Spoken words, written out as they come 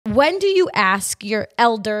when do you ask your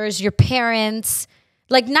elders, your parents,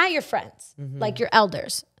 like not your friends, like your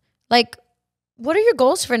elders, like what are your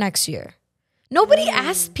goals for next year? Nobody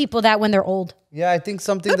asks people that when they're old. Yeah, I think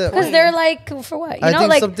something that because they're like, for what? You I know, think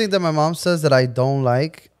like something that my mom says that I don't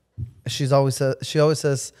like. She always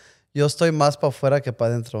says, "Yo estoy más pa fuera que pa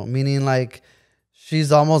dentro," meaning like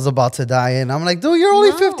she's almost about to die, and I'm like, dude, you're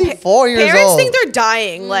only 54 years Parents old. think they're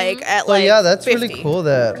dying like at So like yeah, that's 50. really cool.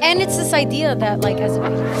 That and it's this idea that like as a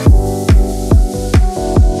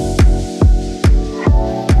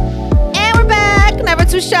And we're back, never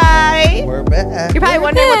too shy. we're back. You're probably We're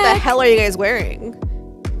wondering what the back. hell are you guys wearing?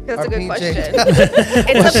 That's Our a good PJ. question. Well,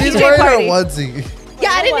 It's a she's PJ wearing party. her onesie. Yeah,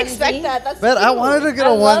 I didn't onesie. expect that. That's Man, I cute. wanted to get a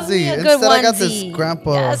I love me onesie. a good Instead, I got this onesie.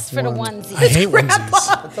 grandpa. Yes, for the one. onesie. I hate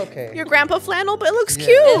onesies. It's okay. Your grandpa flannel, but it looks Yeah.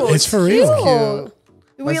 cute. It's for real. Cute.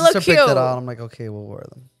 My We sister look picked cute. it out. I'm like, okay, we'll wear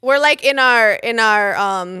them. We're like in our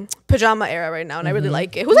pajama era right now, and I really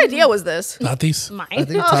like it. Whose idea was this? Tatis. I Mine.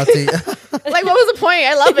 think Tati. Like, what was the point?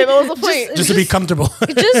 I love it. What was the point? Just to be comfortable.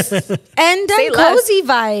 Just and Say then less. cozy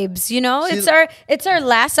vibes, you know. It's our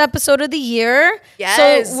last episode of the year.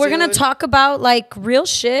 Yes, so we're gonna dude. talk about like real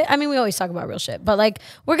shit. I mean, we always talk about real shit, but like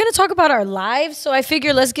we're gonna talk about our lives. So I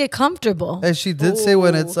figure let's get comfortable. And she did say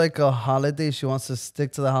when it's like a holiday, she wants to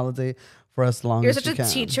stick to the holiday for as long You're as such she a can.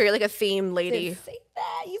 teacher. You're like a theme lady. Say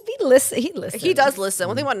that. You be listen. He listens. He does listen.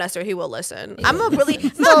 One thing about Nestor, he will listen. I'm a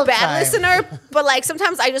bad Sometimes. listener, but like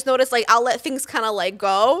sometimes I just notice like I'll let things kind of like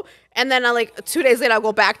go, and then I like 2 days later I'll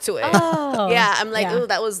go back to it. Oh, Yeah, I'm like, yeah. ooh,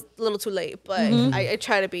 that was a little too late, but I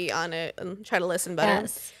try to be on it and try to listen better.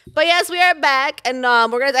 Yes. But yes, we are back, and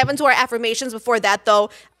we're gonna dive into our affirmations. Before that, though,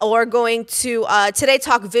 we're going to today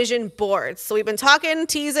talk vision boards. So we've been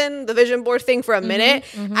teasing the vision board thing for a minute.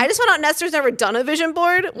 I just found out Nestor's never done a vision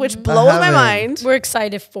board, which blows my haven't. mind. We're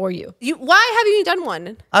excited for you. Why haven't you done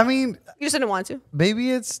one? I mean, You just didn't want to.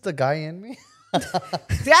 maybe it's the guy in me.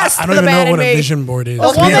 Yes, I the don't even man know in what a me. vision board is. The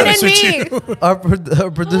to be woman honest in with me. you.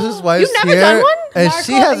 Our producer's wife's never here, done one? and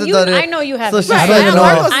she Marco, hasn't you- done it. I know you haven't. So Right, she's I like, know no.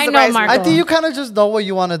 Marco's I know surprised me. Marco. I think you kind of just know what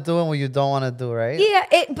you want to do and what you don't want to do, right? Yeah,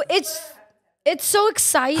 it's so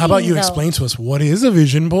exciting. How about you though. explain to us what is a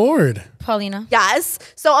vision board? Paulina? Yes.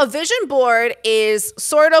 So a vision board is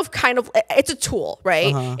sort of it's a tool,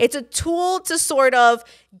 right? It's a tool to sort of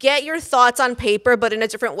get your thoughts on paper, but in a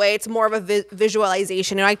different way. It's more of a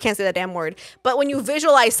visualization. And I can't say that damn word. But when you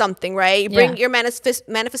visualize something, right, you bring your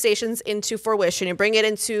manifestations into fruition. You bring it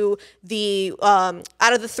into the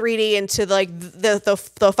out of the 3D into the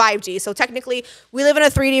 5D. So technically, we live in a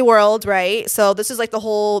 3D world, right? So this is like the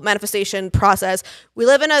whole manifestation process. We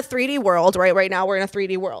live in a 3D world, right? Right now, we're in a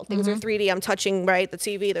 3D world. Things are 3D. I'm touching, right, the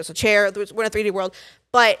TV. There's a chair. We're in a 3D world.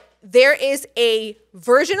 But there is a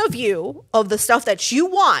version of you of the stuff that you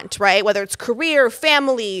want, right? Whether it's career,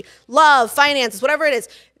 family, love, finances, whatever it is.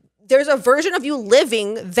 There's a version of you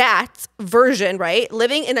living that version, right?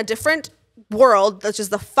 Living in a different world, that's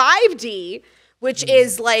just the 5D, which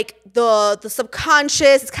is like the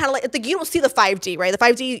subconscious. It's kind of like you don't see the 5D, right? The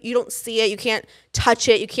 5D, you don't see it. You can't touch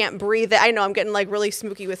it. You can't breathe it. I know I'm getting like really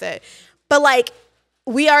spooky with it. But like,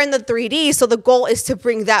 we are in the 3D, so the goal is to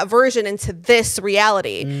bring that version into this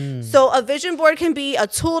reality. So a vision board can be a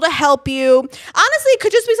tool to help you. Honestly, it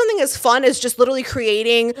could just be something as fun as just literally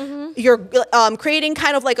creating your creating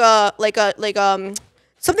kind of like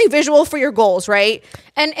something visual for your goals, right?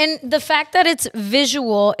 And the fact that it's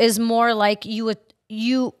visual is more like you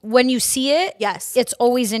when you see it, Yes. it's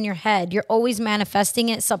always in your head. You're always manifesting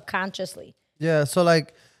it subconsciously. Yeah, so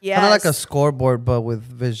like kind of like a Yes. scoreboard, but with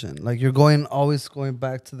vision. Like you're always going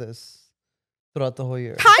back to this throughout the whole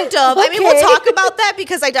year. Kind of. I mean, we'll Okay. talk about that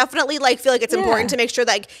because I definitely feel like it's important to make sure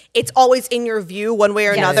that it's always in your view one way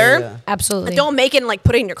or another. Yeah. Absolutely. Don't make it and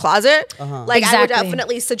put it in your closet. Like I would Exactly.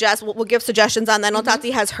 definitely suggest. We'll give suggestions on that.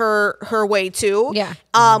 Tati has her way too. Yeah.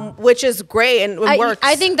 Which is great and it works.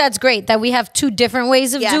 I think that's great that we have two different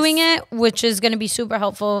ways of Yes. doing it, which is going to be super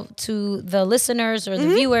helpful to the listeners or the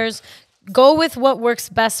Mm-hmm. viewers. Go with what works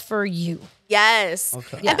best for you. yes.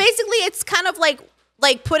 Okay. And basically, it's kind of like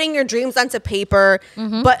putting your dreams onto paper,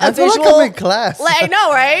 but a I feel visual. like I'm in class. I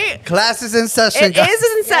know, right? Class is in session. It is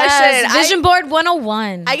in session. Yes, Vision Board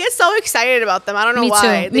 101. I get so excited about them. I don't know Me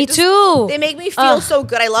why. too. Me too. They make me feel so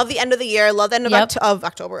good. I love the end of the year. I love the end of, Yep. of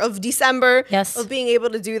October, of December. Yes. Of being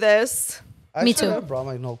able to do this. I Me should too. have brought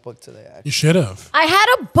my notebook today. Actually. You should have. I had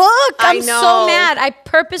a book. I I'm know. so mad. I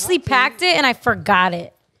purposely packed it and I forgot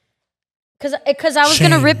it. Because I was going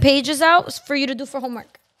to Shame. rip pages out for you to do for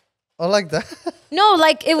homework. Oh, like that. No,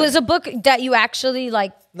 like it was a book that you actually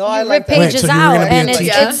like. No, you I rip like that. Wait, pages so you were out, gonna be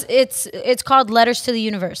a and teacher? it's called Letters to the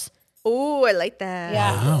Universe. Ooh, I like that.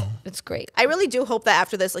 Yeah, Wow. it's great. I really do hope that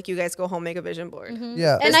after this, like, you guys go home, make a vision board.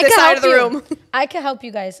 Yeah. And It's I this can side help of the you. room. I can help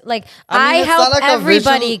you guys. Like I mean, I it's help not like a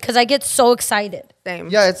everybody visual- because I get so excited. Same.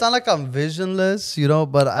 Yeah, it's not like I'm visionless, you know,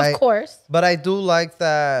 but Of course. But I do like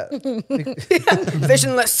that.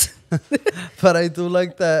 Visionless. But I do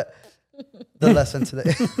like that. The lesson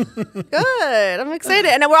today. Good. I'm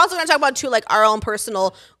excited. And then we're also going to talk about, too, like, our own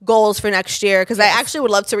personal goals for next year. Because I actually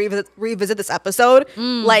would love to revisit this episode,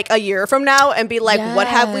 like, a year from now and be like, what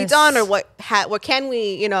have we Yes. done? Or what can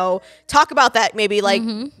we, you know, talk about that maybe, like,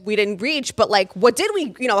 we didn't reach. But, like, what did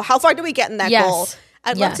we, you know, how far did we get in that Yes. goal?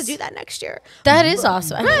 I'd love to Yes. do that next year. That is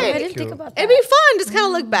awesome. I Right. didn't think about that. It'd be fun. Just kind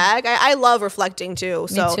of look back. I love reflecting, too.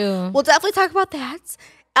 So too. we'll definitely talk about that.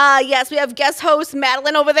 Yes, we have guest host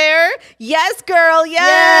Madeline over there. Yes, girl. Yes.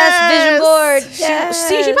 Yes, vision board. She,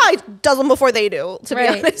 see, she probably does them before they do, to be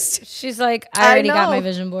Right. honest. She's like, I already got know. my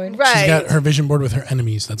vision board. Right. She's got her vision board with her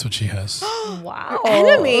enemies. That's what she has. Wow.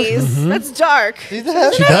 Enemies. That's dark. She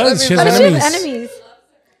does. She has She has enemies. enemies.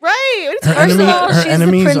 Right. Her, First of all, her she's the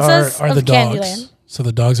enemies princess are of the dogs. Candyland. So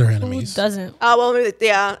the dogs are her Who enemies doesn't? Oh, well, maybe,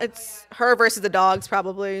 yeah. It's her versus the dogs,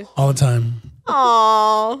 probably. all the time.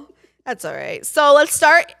 Aw. That's all right. So let's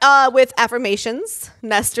start with affirmations.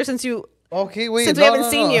 Nestor, since we Okay, wait. haven't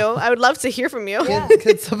seen you, I would love to hear from you.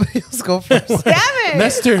 Can somebody else go first? Damn it.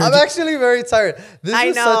 Nestor, I'm actually very tired. This I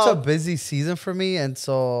is know. such a busy season for me, and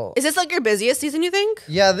so Is this like your busiest season, you think?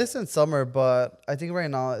 yeah, this in summer, but I think right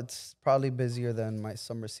now it's probably busier than my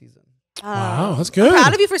summer season. wow, that's good.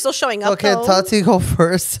 Proud of you for still showing up. Okay, though. Tati, go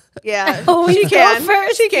first. Yeah. Oh, she you can. go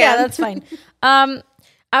first? She can. Yeah, that's fine.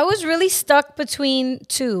 I was really stuck between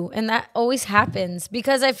two, and that always happens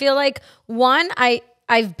because I feel like one,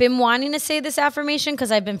 I've been wanting to say this affirmation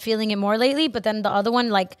because I've been feeling it more lately, but then the other one,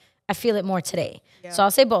 like I feel it more today. So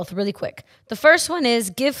I'll say both really quick. The first one is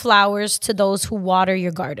give flowers to those who water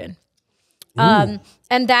your garden. And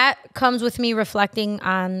that comes with me reflecting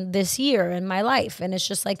on this year in my life. And it's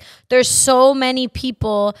just like, there's so many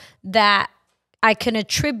people that I can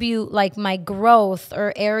attribute like my growth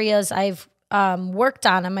or areas I've worked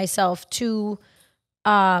on myself to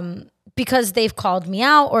because they've called me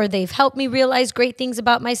out or they've helped me realize great things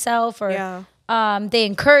about myself or they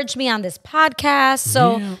encouraged me on this podcast.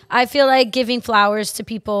 So I feel like giving flowers to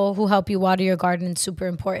people who help you water your garden is super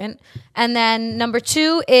important. And then number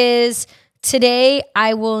two is today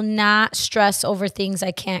I will not stress over things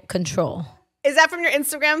I can't control. Is that from your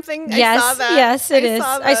Instagram thing? Yes, I saw that. yes, it is.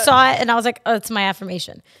 Saw I that. saw it and I was like, oh, it's my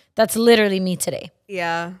affirmation. That's literally me today.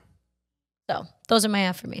 Yeah. So those are my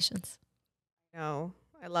affirmations. No,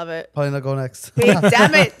 I love it. Paulina, go next. Wait,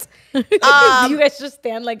 damn it. Do you guys just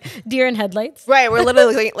stand like deer in headlights? Right, we're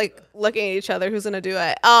literally looking at each other. Who's gonna do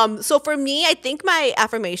it? So for me, I think my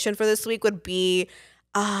affirmation for this week would be,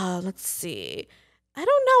 let's see. I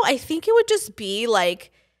don't know. I think it would just be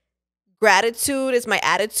like gratitude is my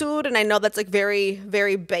attitude, and I know that's like very,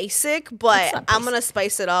 very basic, but not I'm gonna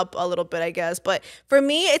spice it up a little bit, I guess. But for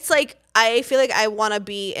me, it's like I feel like I want to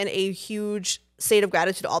be in a huge state of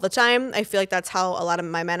gratitude all the time. I feel like that's how a lot of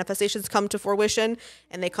my manifestations come to fruition,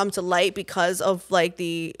 and they come to light because of like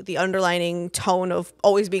the underlining tone of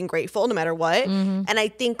always being grateful no matter what. And I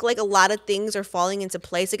think like a lot of things are falling into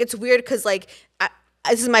place. Like it's weird because like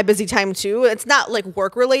this is my busy time too. It's not like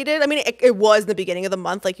work related. I mean, it was in the beginning of the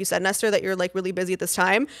month, like you said, Nestor, that you're like really busy at this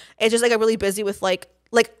time. It's just like I'm really busy with like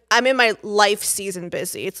I'm in my life season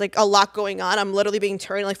busy. It's like a lot going on. I'm literally being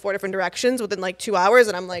turned in like 4 different directions within like 2 hours.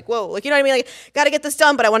 And I'm like, whoa, like, you know what I mean? Like, got to get this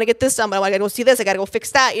done, but I want to get this done, but I want to go see this. I got to go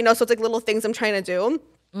fix that, you know? So it's like little things I'm trying to do.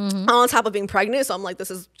 On top of being pregnant. So I'm like,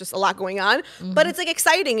 this is just a lot going on, but it's like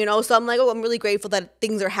exciting, you know? So I'm like, oh, I'm really grateful that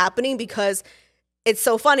things are happening because it's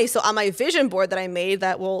so funny. So on my vision board that I made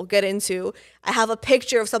that we'll get into, I have a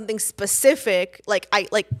picture of something specific. Like I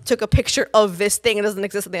took a picture of this thing. It doesn't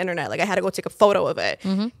exist on the internet. Like I had to go take a photo of it.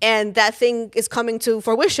 And that thing is coming to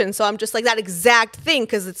fruition. So I'm just like that exact thing.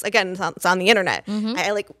 Cause it's on the internet.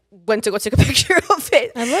 I like went to go take a picture of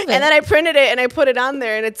it. I love it. And then I printed it and I put it on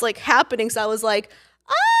there and it's like happening. So I was like,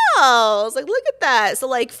 oh, I was like, look at that. So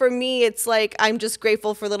like for me, it's like I'm just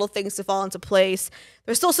grateful for little things to fall into place.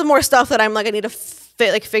 There's still some more stuff that I'm like I need to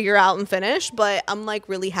figure out and finish, but I'm like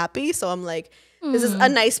really happy. So I'm like, this is a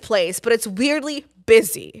nice place, but it's weirdly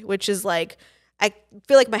busy, which is like I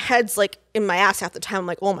feel like my head's like in my ass half the time. I'm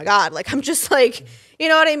like, oh my God, like I'm just like, you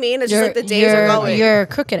know what I mean? It's just like the days are going. You're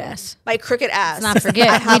crooked ass. My crooked ass. Let's not forget,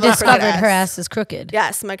 I we have a crooked discovered her ass is crooked.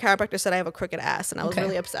 Yes, my chiropractor said I have a crooked ass, and I was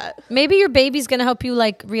really upset. Maybe your baby's gonna help you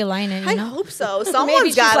like realign it. I You know? hope so. Maybe Someone's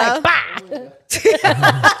she's gotta. like, bah!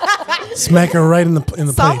 Smack her right in the plate.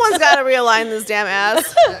 Someone's gotta realign this damn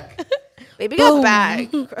ass. Baby got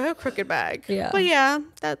bag, a crooked bag. Yeah. But yeah,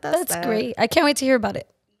 that's that. great. I can't wait to hear about it.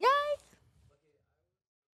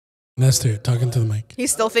 Nestor, talking to the mic.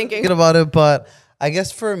 He's still thinking. Thinking about it, but I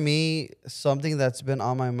guess for me, something that's been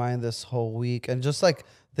on my mind this whole week and just like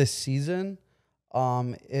this season,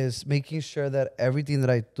 is making sure that everything that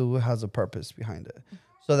I do has a purpose behind it,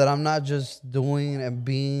 so that I'm not just doing and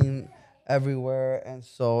being everywhere. And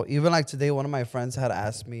so even like today, one of my friends had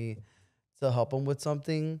asked me to help him with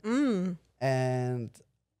something, and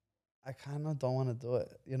I kind of don't want to do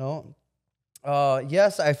it. You know,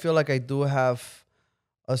 yes, I feel like I do have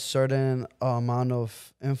a certain amount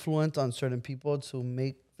of influence on certain people to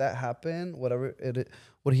make that happen. Whatever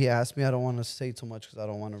what he asked me, I don't want to say too much because I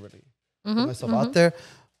don't want to really put myself out there.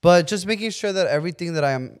 But just making sure that everything that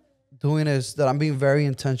I'm doing is that I'm being very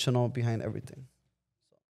intentional behind everything.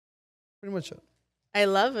 So, pretty much it. I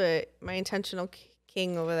love it. My intentional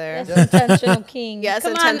king over there. Yes, intentional king. Yes,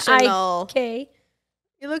 Come intentional. On, IK.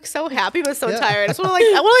 You look so happy but so Yeah. tired. I just want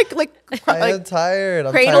to like I am tired.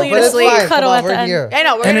 I'm cradle tired. you But to it's sleep. fine. Come Cuddle on, at we're the end. here. I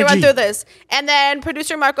know we're gonna run Energy. through this, and then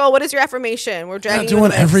producer Marco, what is your affirmation? We're Not dragging you doing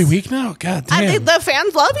into this. every week now. God damn. The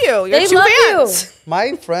fans love you. You're They two love fans.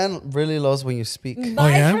 My friend really loves when you speak.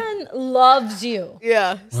 My yeah? friend loves you.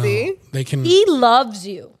 Yeah. See. They can. He loves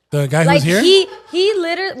you. The guy who Like was here. he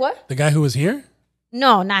literally what? The guy who was here.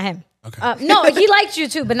 No, not him. Okay. No, he likes you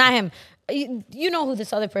too, but not him. You know who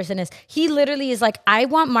this other person is. He literally is like, I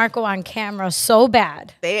want Marco on camera so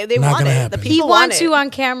bad. They Not want gonna it. happen. The He people wants want you it. on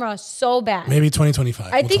camera so bad. Maybe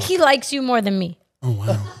 2025. I think he likes you more than me. Oh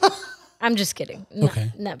wow. I'm just kidding. No,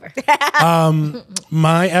 Okay. Never.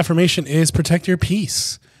 My affirmation is protect your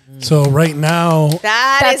peace. So right now,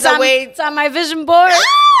 That's a way. It's on my vision board.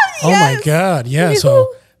 oh my God, yeah.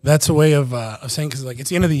 So that's a way of saying, because like it's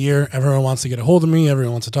the end of the year, everyone wants to get a hold of me,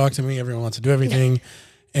 everyone wants to talk to me, everyone wants to do everything,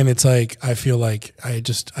 and it's like I feel like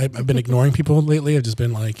I've been ignoring people lately. I've just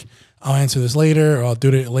been like, I'll answer this later, or I'll do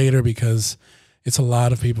it later, because it's a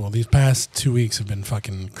lot of people. These past 2 weeks have been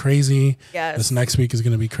fucking crazy. Yes. This next week is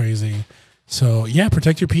going to be crazy. So yeah,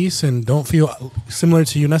 protect your peace and don't feel similar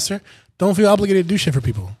to you, Nestor. Don't feel obligated to do shit for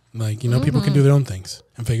people. Like, you know, people can do their own things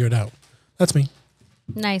and figure it out. That's me.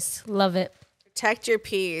 Nice. Love it. Protect your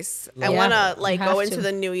peace. I Yeah, want to you like have go into to.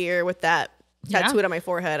 the new year with that Yeah. tattooed on my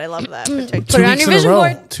forehead. I love that. Protect Put it on your vision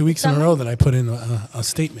board. 2 weeks in a row that I put in a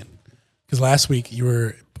statement. Because last week you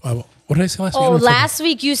were, what did I say last week? I Oh, don't know. last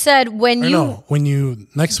week you said when Or you no, when you,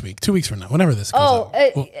 next week, 2 weeks from now, whenever this goes out.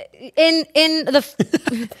 Well, in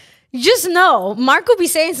the just know Mark will be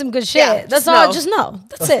saying some good shit. Yeah, That's just all. know. Just know.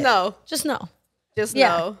 That's it. know. Just know. Just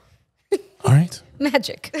Yeah. know. all right.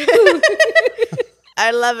 Magic.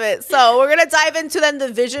 I love it. So we're gonna dive into then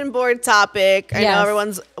the vision board topic. I know Yes.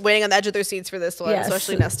 everyone's waiting on the edge of their seats for this one, Yes.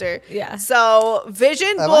 especially Nestor. Yeah. So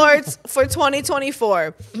vision boards for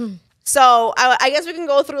 2024. So I guess we can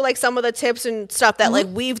go through like some of the tips and stuff that like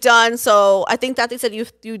we've done. So I think that they said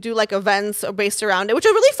you do like events based around it, which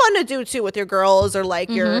are really fun to do too with your girls or like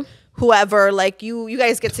your whoever. Like you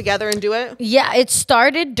guys get together and do it. Yeah, it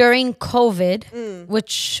started during COVID,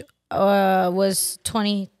 which was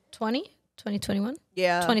 2020, 2021.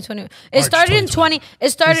 Yeah. 2020. It March started in 2020. 20. It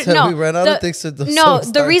started said no. we ran out of things to do, so No, it the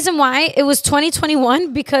started. reason why it was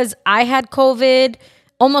 2021 because I had COVID.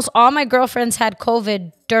 Almost all my girlfriends had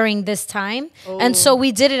COVID during this time, and so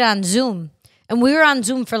we did it on Zoom, and we were on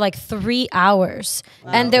Zoom for like 3 hours,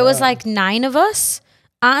 and there was like 9 of us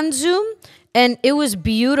on Zoom, and it was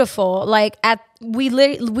beautiful. Like we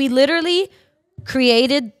literally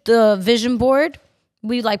created the vision board.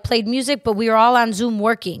 We like played music, but we were all on Zoom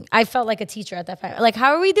working. I felt like a teacher at that time. Like,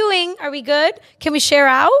 how are we doing? Are we good? Can we share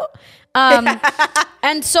out?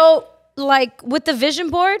 And so like with the vision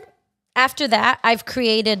board, after that, I've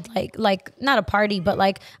created like not a party, but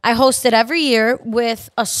like I host it every year with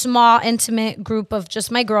a small intimate group of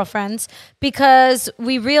just my girlfriends, because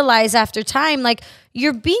we realize after time, like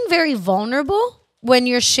you're being very vulnerable when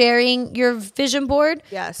you're sharing your vision board.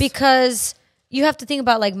 Yes. Because you have to think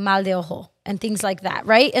about like mal de ojo and things like that,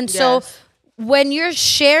 right? And so Yes. when you're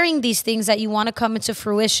sharing these things that you want to come into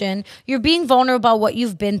fruition, you're being vulnerable about what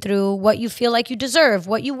you've been through, what you feel like you deserve,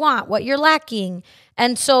 what you want, what you're lacking.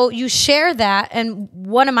 And so you share that. And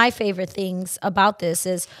one of my favorite things about this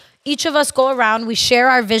is each of us go around, we share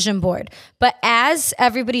our vision board. But as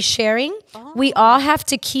everybody's sharing, we all have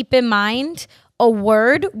to keep in mind a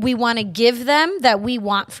word we want to give them that we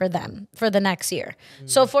want for them for the next year.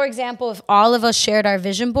 So for example, if all of us shared our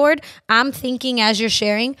vision board, I'm thinking as you're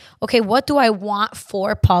sharing, okay, what do I want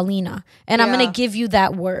for Paulina? And I'm Yeah. going to give you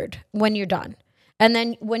that word when you're done. And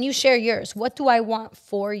then when you share yours, what do I want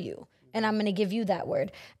for you? And I'm going to give you that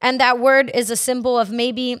word. And that word is a symbol of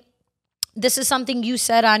maybe this is something you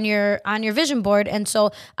said on your vision board, and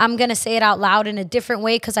so I'm gonna say it out loud in a different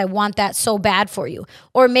way because I want that so bad for you.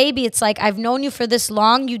 Or maybe it's like, I've known you for this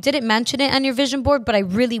long, you didn't mention it on your vision board, but I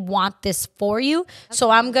really want this for you, so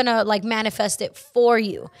I'm gonna like manifest it for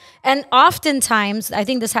you. And oftentimes, I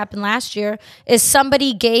think this happened last year, is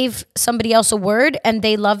somebody gave somebody else a word and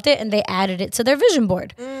they loved it and they added it to their vision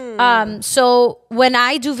board. So when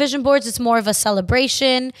I do vision boards, it's more of a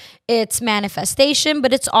celebration, it's manifestation,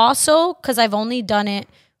 but it's also, because I've only done it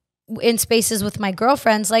in spaces with my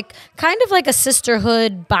girlfriends, like kind of like a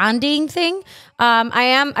sisterhood bonding thing.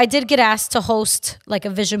 I did get asked to host like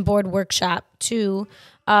a vision board workshop too,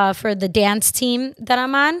 for the dance team that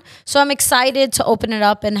I'm on. So I'm excited to open it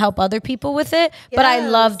up and help other people with it. But I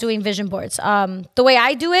love doing vision boards. The way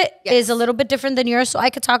I do it is a little bit different than yours. So I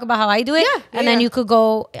could talk about how I do it. And then you could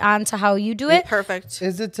go on to how you do it. Perfect.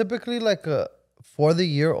 Is it typically like for the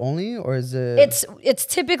year only, or is it? It's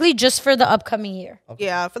typically just for the upcoming year. Okay.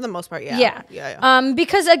 Yeah, for the most part, yeah.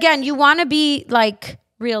 Because again, you want to be like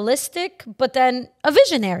realistic, but then a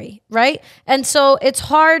visionary, right? And so it's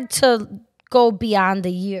hard to go beyond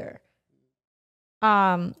the year,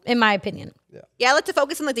 in my opinion. Yeah, I like to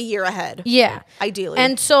focus on like the year ahead. Yeah, ideally.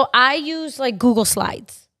 And so I use like Google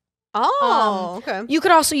Slides. Oh, okay. You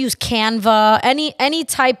could also use Canva, any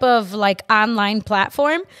type of like online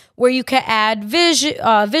platform where you could add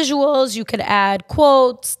visuals, you could add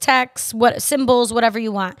quotes, text, symbols, whatever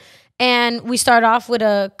you want. And we start off with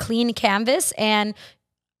a clean canvas and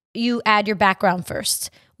you add your background first.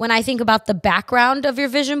 When I think about the background of your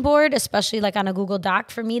vision board, especially like on a Google Doc,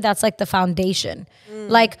 for me, that's like the foundation.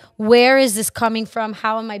 Like, where is this coming from?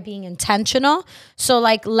 How am I being intentional? So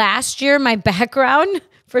like last year, my background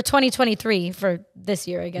for 2023, for this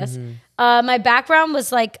year, I guess, my background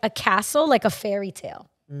was like a castle, like a fairy tale.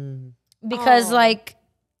 Because like,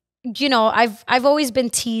 you know, I've always been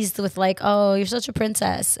teased with like, oh, you're such a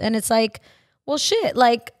princess. And it's like, well, shit,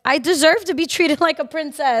 like I deserve to be treated like a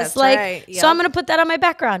princess. That's like, right. Yep. So I'm going to put that on my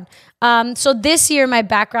background. So this year, my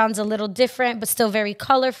background's a little different, but still very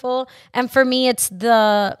colorful. And for me, it's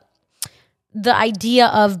the idea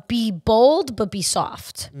of be bold, but be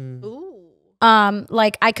soft. Ooh.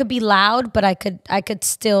 Like I could be loud, but I could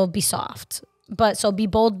still be soft. But so be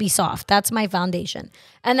bold, be soft. That's my foundation.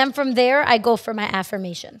 And then from there, I go for my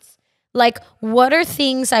affirmations. Like, what are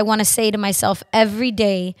things I want to say to myself every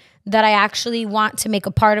day that I actually want to make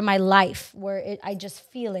a part of my life, where I just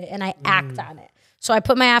feel it and I act on it. So I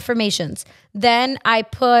put my affirmations. Then I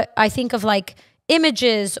think of like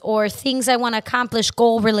images or things I want to accomplish,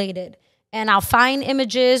 goal related. And I'll find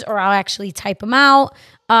images or I'll actually type them out.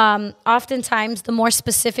 Oftentimes, the more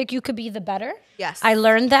specific you could be, the better. Yes. I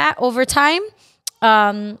learned that over time.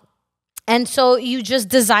 And so you just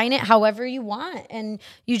design it however you want. And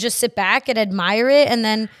you just sit back and admire it. And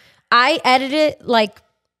then I edit it like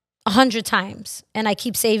 100 times. And I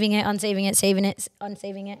keep saving it, unsaving it, saving it,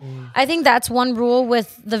 unsaving it. I think that's one rule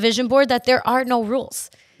with the vision board, that there are no rules.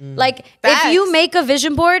 Like, Facts. if you make a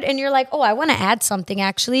vision board and you're like, oh, I want to add something,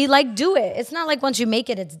 actually, like, do it. It's not like once you make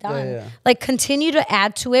it, it's done. Yeah. Like, continue to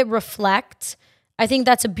add to it, reflect. I think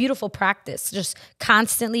that's a beautiful practice, just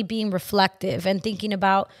constantly being reflective and thinking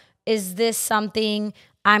about, is this something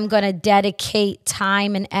I'm going to dedicate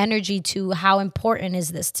time and energy to? How important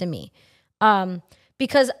is this to me?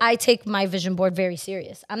 Because I take my vision board very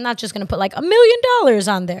serious. I'm not just going to put like $1 million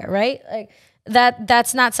on there, right? Like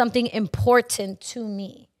that's not something important to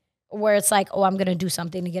me, where it's like, oh, I'm going to do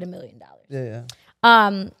something to get $1 million. Yeah.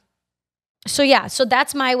 So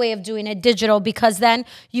that's my way of doing it digital, because then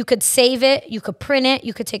you could save it, you could print it,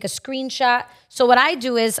 you could take a screenshot. So what I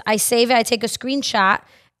do is I save it, I take a screenshot,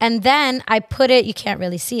 and then I put it, you can't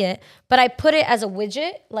really see it, but I put it as a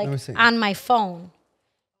widget, like on my phone.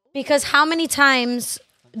 Because how many times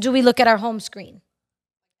do we look at our home screen?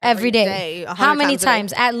 Every day. How many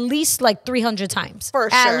times? At least like 300 times. For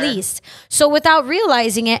sure. At least. So without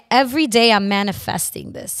realizing it, every day I'm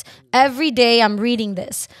manifesting this. Every day I'm reading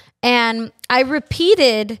this. And I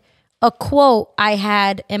repeated a quote I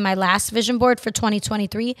had in my last vision board for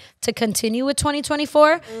 2023 to continue with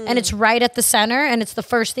 2024. And it's right at the center. And it's the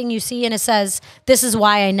first thing you see. And it says, this is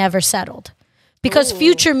why I never settled. Because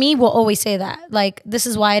future me will always say that. Like, this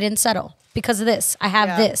is why I didn't settle. Because of this. I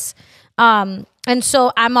have this. And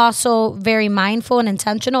so I'm also very mindful and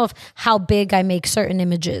intentional of how big I make certain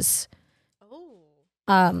images.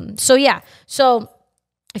 So yeah. So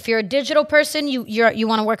if you're a digital person, you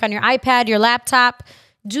want to work on your iPad, your laptop,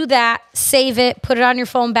 do that, save it, put it on your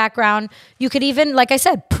phone background. You could even, like I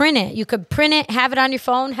said, print it. You could print it, have it on your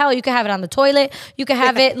phone. Hell, you could have it on the toilet. You could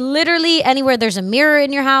have it literally anywhere there's a mirror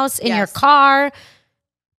in your house, in your car.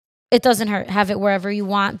 it doesn't hurt. Have it wherever you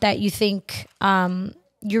want that you think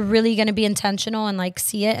you're really going to be intentional and like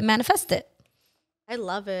see it and manifest it. I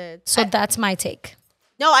love it. So that's my take.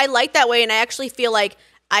 No, I like that way, and I actually feel like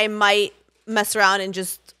I might mess around and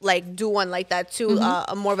just like do one like that too,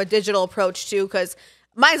 a more of a digital approach too, because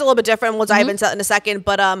mine's a little bit different. We'll dive into that in a second,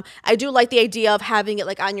 but I do like the idea of having it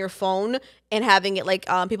like on your phone and having it like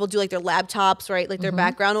people do like their laptops, right? Like their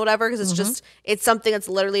background or whatever, because it's just it's something that's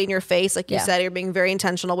literally in your face, like you said. You're being very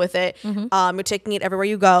intentional with it. You're taking it everywhere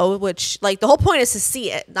you go, which like the whole point is to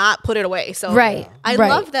see it, not put it away. So I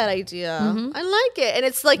love that idea. I like it, and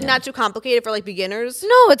it's like not too complicated for like beginners.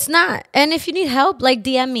 No, it's not. And if you need help, like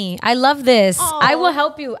DM me. I love this. I will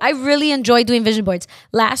help you. I really enjoy doing vision boards.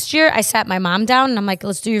 Last year, I sat my mom down and I'm like,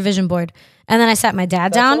 let's do your vision board. And then I sat my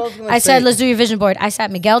dad down. I said, let's do your vision board. I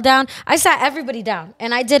sat Miguel down. I sat everybody down.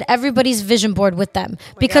 And I did everybody's vision board with them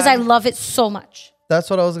because I love it so much. That's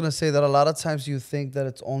what I was going to say, that a lot of times you think that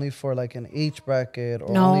it's only for like an age bracket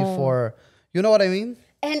or only for, you know what I mean?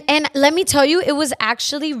 And let me tell you, it was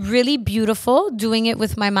actually really beautiful doing it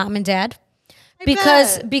with my mom and dad.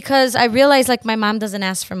 Because I realized like my mom doesn't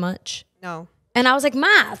ask for much. No. And I was like,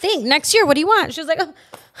 Ma, think next year, what do you want? She was like,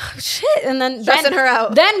 oh shit. And then stressing her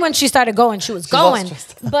out. Then when she started going, she was going.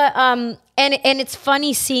 But and it's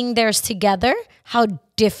funny seeing theirs together, how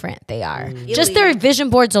different they are. Just their vision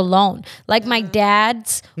boards alone. Like my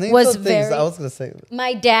dad's was very. I was gonna say.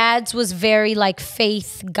 My dad's was very like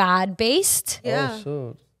faith, God based. Yeah. Oh,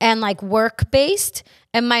 shoot. And like work based.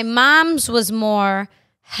 And my mom's was more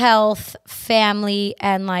health, family,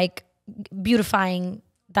 and like beautifying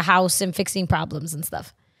the house and fixing problems and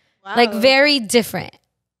stuff. Wow. Like very different.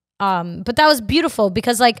 But that was beautiful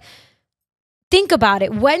because like, think about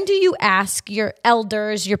it. When do you ask your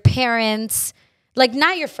elders, your parents, like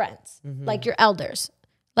not your friends, like your elders,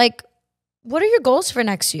 like, what are your goals for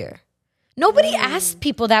next year? Nobody asks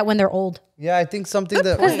people that when they're old. Yeah, I think something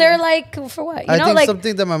that... Because they're like, for what? You I know, think like,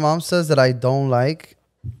 something that my mom says that I don't like,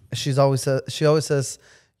 she always says,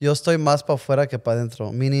 yo estoy más pa fuera que pa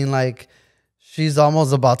dentro. Meaning like, she's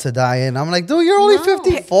almost about to die, and I'm like, dude, you're only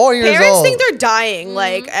 54 years old. Parents think they're dying,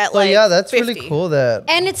 like at like yeah, that's 50. really cool. That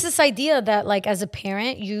and it's this idea that like as a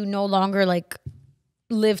parent, you no longer like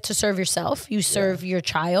live to serve yourself. You serve your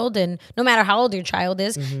child, and no matter how old your child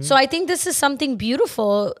is. So I think this is something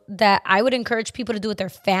beautiful that I would encourage people to do with their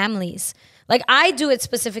families. Like I do it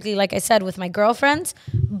specifically, like I said, with my girlfriends.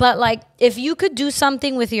 But like if you could do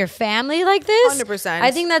something with your family like this, 100%.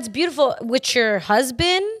 I think that's beautiful. With your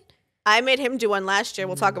husband. I made him do one last year.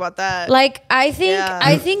 We'll talk about that. Like I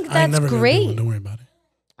think that's great. Don't worry about it.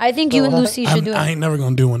 I think you and Lucy should do it. I ain't never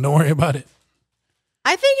gonna do one. Don't worry about it.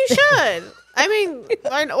 I think you should. I mean,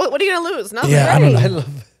 what are you gonna lose? Nothing. Yeah, I don't know. I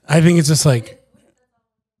love it. I think it's just like,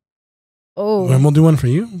 and we'll do one for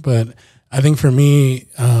you. But I think for me,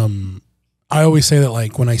 I always say that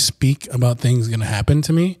like when I speak about things gonna happen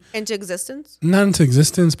to me, Into existence? not into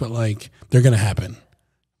existence, but like they're gonna happen.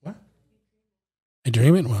 I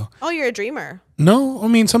dream it? Well. Oh, you're a dreamer. No, I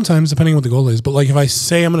mean, sometimes depending on what the goal is. But like if I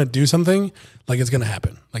say I'm going to do something, like it's going to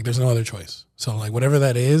happen. Like there's no other choice. So like whatever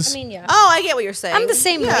that is. I mean, yeah. Oh, I get what you're saying. I'm the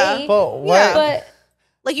same way. But why? But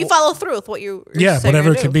Like you follow through with what you're saying whatever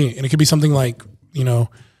you're it could be. And it could be something like, you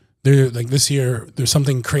know, there like this year, there's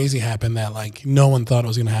something crazy happened that like no one thought it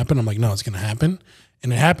was going to happen. I'm like, no, it's going to happen.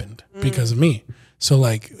 And it happened because of me. So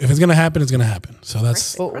like if it's going to happen, it's going to happen. So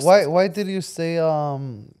that's. But why did you say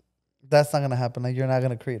that's not gonna happen? Like you're not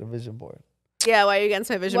gonna create a vision board. Yeah, why are you against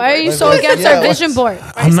my vision why board? are you so against our vision board?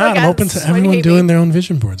 I'm so not. I'm open against to when you everyone hate doing me? their own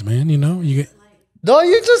vision boards, man. You know, you get. No,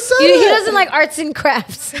 you just said He it. doesn't like arts and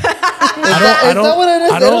crafts. Is that what it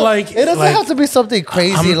is? I don't like. It doesn't have to be something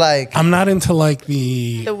crazy like. I'm not into like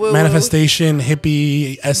the woo-woo. manifestation,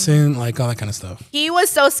 hippie, essence, like all that kind of stuff. He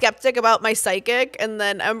was so skeptic about my psychic, and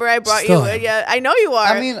then remember I brought Still you. am. Yeah, I know you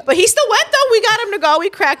are. I mean- but he still went though. We got him to go.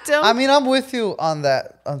 We cracked him. I mean, I'm with you on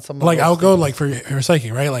that. On some. Like of I'll those go things. like for her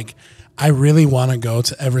psychic, right? Like I really want to go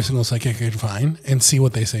to every single psychic I can find and see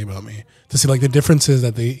what they say about me, to see like the differences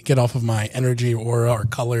that they get off of my energy, aura, or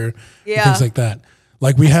color, and Yeah. things like that.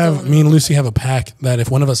 Like we have, me and Lucy have a pact that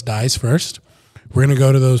if one of us dies first, we're gonna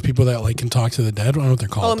go to those people that like can talk to the dead. I don't know what they're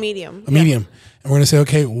called. Oh, a medium. A medium. And we're gonna say,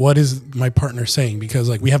 okay, what is my partner saying? Because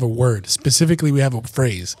like we have a word, specifically we have a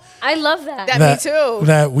phrase I love that. Me too.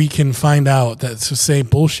 that we can find out that to say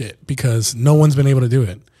bullshit because no one's been able to do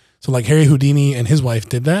it. So like Harry Houdini and his wife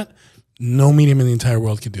did that. No medium in the entire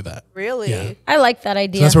world could do that. Really? Yeah. I like that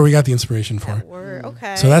idea. So that's where we got the inspiration for. We're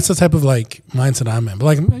okay. So that's the type of like mindset I'm in. But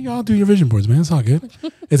like, y'all do your vision boards, man. It's all good.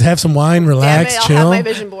 It's have some wine, Damn relax, it, I'll chill. have my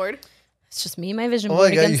vision board. It's just me and my vision Oh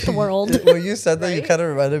board my God, against the world. When you said that, you Right? kind of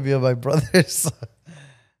reminded me of my brothers.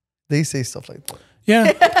 They say stuff like that.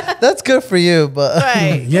 Yeah. That's good for you, but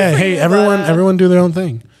Right. Yeah. Good for Hey, you, everyone do their own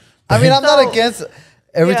thing. I mean, I'm So- not against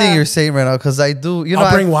everything Yeah. you're saying right now because I do. You know,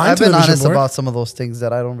 I'll bring wine I've to been the vision honest board. about some of those things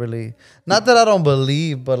that I don't really. Not that I don't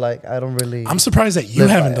believe, but like I don't really. I'm surprised that you Live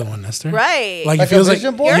by haven't it. done one, Esther. Right. Like, Like it feels a like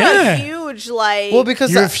vision board? You're yeah. a huge like. well,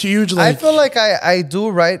 because You're a huge, I like- feel like I do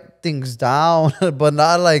write things down, but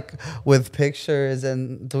not like with pictures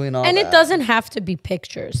and doing all. And that. it doesn't have to be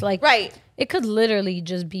pictures. Like, Right. it could literally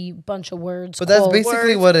just be a bunch of words. But that's quotes,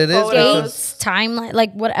 basically Words, what it is. photos. because- dates, timeline,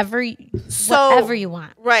 like whatever, So- whatever you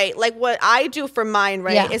want. Right. Like what I do for mine,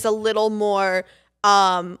 right, Yeah. is a little more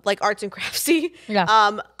like arts and craftsy. Yeah.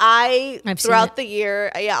 I I've seen throughout it. the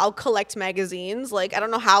year, I'll collect magazines. Like I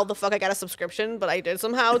don't know how the fuck I got a subscription, but I did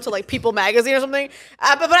somehow to like People magazine or something.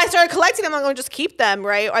 But I started collecting them. I'm going to just keep them,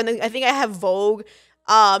 right? And then I think I have Vogue,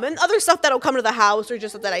 and other stuff that'll come to the house or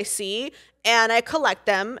just that I see. And I collect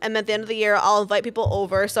them, and at the end of the year, I'll invite people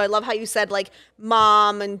over. So I love how you said like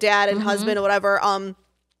mom and dad and husband or whatever.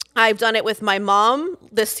 I've done it with my mom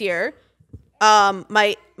this year,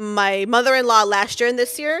 my mother-in-law last year and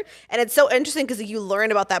this year, and it's so interesting because you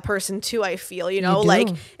learn about that person too. I feel do. like,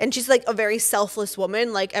 and she's like a very selfless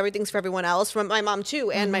woman. Like everything's for everyone else. From my mom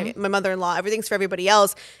too, and my mother-in-law, everything's for everybody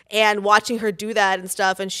else. And watching her do that and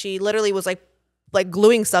stuff, and she literally was like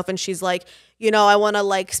gluing stuff, and she's like, I want to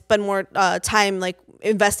like spend more time like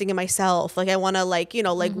investing in myself. Like I want to like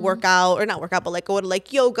like work out, or not work out, but like go to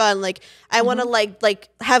like yoga, and like I want to like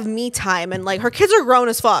have me time. And like her kids are grown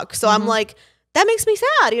as fuck, so I'm like, that makes me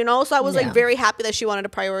sad, So I was like very happy that she wanted to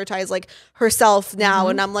prioritize like herself now,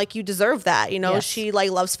 and I'm like, you deserve that, Yes. She like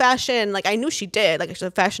loves fashion, like I knew she did, like she's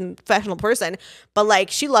a fashionable person, but like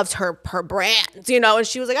she loves her brands, and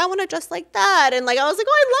she was like, I want to dress like that, and like I was like,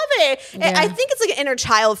 oh, I love it. And I think it's like an inner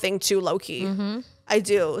child thing too, low key. I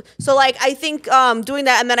do. So like I think doing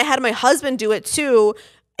that, and then I had my husband do it too.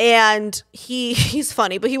 And he's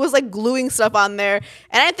funny, but he was like gluing stuff on there,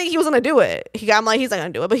 and I didn't think he was gonna do it. I'm like, he's not gonna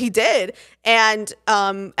do it, but he did. And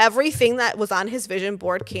everything that was on his vision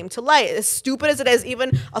board came to light. As stupid as it is,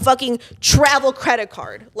 even a fucking travel credit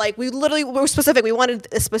card. Like we were specific. We wanted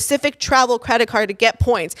a specific travel credit card to get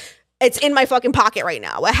points. It's in my fucking pocket right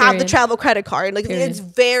now. I have the Period. travel credit card. Like Period. it's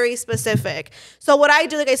very specific. So what I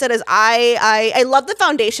do, like I said, is I love the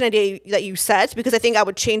foundation idea that you set, because I think I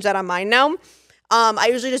would change that on mine now. I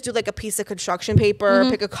usually just do like a piece of construction paper,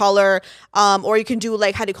 pick a color, or you can do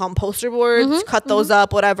like, how do you call them, poster boards, cut those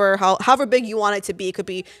up, whatever, however big you want it to be. It could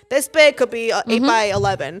be this big, could be 8 by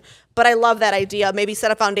 11. But I love that idea. Maybe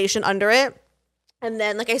set a foundation under it. And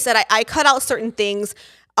then, like I said, I cut out certain things,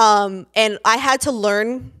 and I had to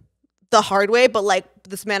learn the hard way, but like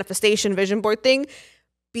this manifestation vision board thing,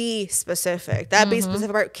 be specific. That be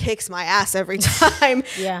specific part kicks my ass every time.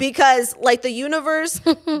 Yeah. Because like the universe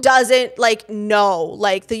doesn't like know.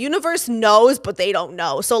 Like the universe knows, but they don't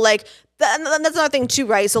know. So like and that's another thing too,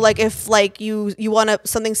 right? So like if like you want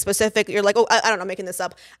something specific, you're like, oh, I don't know, I'm making this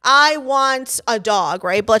up. I want a dog,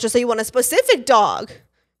 right? But let's just say you want a specific dog.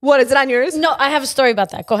 What, is it on yours? No, I have a story about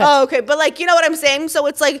that. Go ahead. Oh, okay, but like, you know what I'm saying? So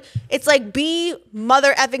it's like be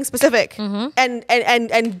mother effing specific,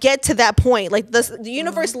 and get to that point. Like the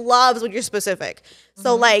universe loves when you're specific.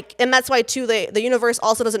 So like, and that's why too the universe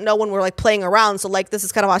also doesn't know when we're like playing around. So like, this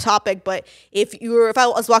is kind of off topic, but if I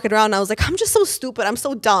was walking around and I was like, I'm just so stupid, I'm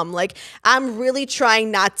so dumb. Like I'm really trying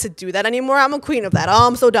not to do that anymore. I'm a queen of that. Oh,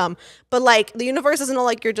 I'm so dumb. But like the universe doesn't know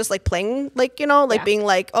like you're just like playing, like, like being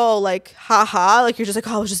like, oh, like haha, like you're just like,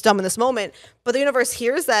 oh, I was just dumb in this moment. But the universe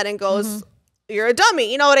hears that and goes, you're a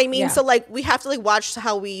dummy. You know what I mean? Yeah. So like we have to like watch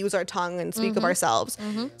how we use our tongue and speak of ourselves.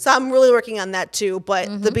 So I'm really working on that too.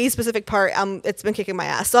 But the be specific part, it's been kicking my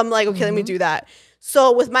ass. So I'm like, okay, let me do that.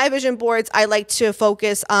 So with my vision boards, I like to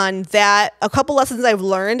focus on that. A couple lessons I've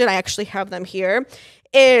learned, and I actually have them here,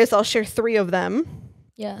 is I'll share 3 of them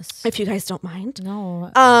Yes. if you guys don't mind.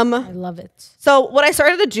 No. I love it. So what I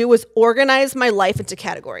started to do was organize my life into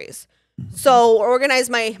categories. So organize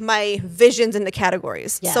my visions into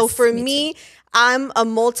categories. So Yes, for me me, I'm a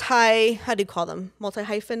how do you call them?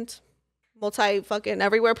 Multi-hyphened? Multi-fucking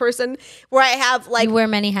everywhere person, where I have like, You wear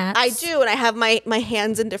many hats. I do, and I have my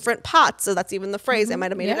hands in different pots. So that's even the phrase. I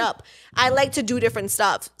might have made it Yeah. up. I like to do different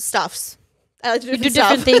stuffs. I like to do You do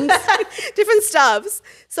different different stuff. things. Different stuffs.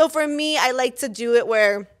 So for me, I like to do it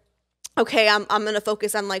where, okay, I'm gonna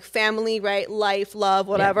focus on like family, right? Life, love,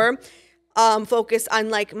 whatever. Focus on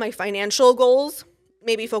like my financial goals.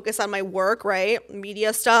 Maybe focus on my work, right?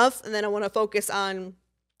 Media stuff. And then I want to focus on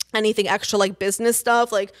anything extra like business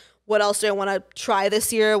stuff. Like what else do I want to try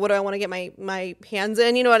this year? What do I want to get my hands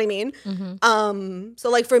in? You know what I mean? So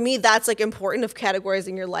like for me, that's like important of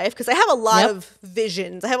categorizing your life, because I have a lot of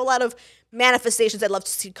visions. I have a lot of manifestations I'd love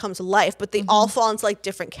to see come to life, but they all fall into like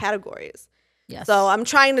different categories. Yes. So I'm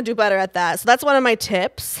trying to do better at that. So that's one of my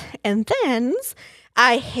tips. And then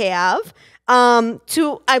I have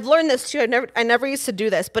I've learned this too. I never used to do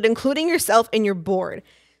this, but including yourself in your board.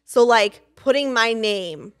 So like putting my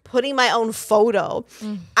name, putting my own photo.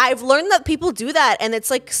 I've learned that people do that, and it's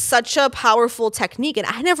like such a powerful technique, and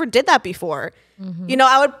I never did that before. You know,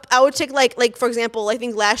 I would take like for example, I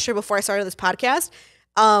think last year before I started this podcast,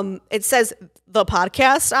 it says the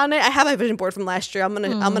podcast on it. I have my vision board from last year. I'm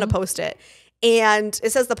gonna post it. And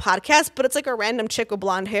it says the podcast, but it's like a random chick with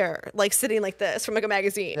blonde hair, like sitting like this from like a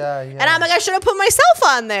magazine. Yeah. And I'm like, I should have put myself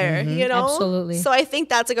on there, you know? Absolutely. So I think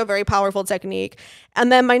that's like a very powerful technique.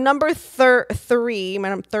 And then my number three,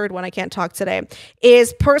 my third one, I can't talk today,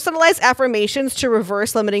 is personalized affirmations to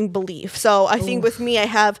reverse limiting belief. So I think with me, I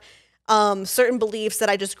have certain beliefs that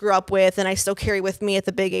I just grew up with and I still carry with me at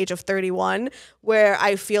the big age of 31, where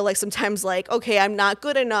I feel like sometimes like, okay, I'm not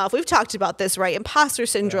good enough. We've talked about this, right? Imposter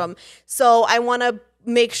syndrome. So I want to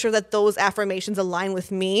make sure that those affirmations align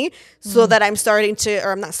with me so that I'm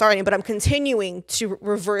I'm continuing to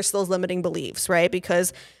reverse those limiting beliefs, right?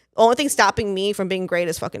 Because the only thing stopping me from being great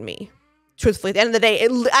is fucking me. Truthfully, at the end of the day,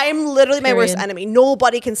 I am literally my worst enemy.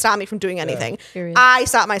 Nobody can stop me from doing anything. Period. I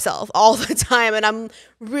stop myself all the time, and I'm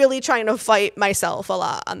really trying to fight myself a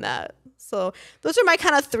lot on that. So those are my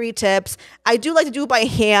kind of 3 tips. I do like to do it by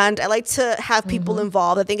hand. I like to have people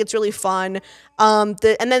involved. I think it's really fun. And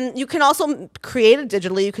then you can also create it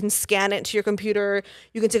digitally. You can scan it to your computer.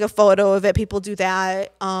 You can take a photo of it. People do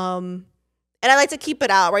that. And I like to keep it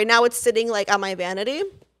out. Right now it's sitting like on my vanity.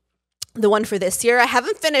 The one for this year. I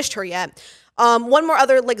haven't finished her yet. One more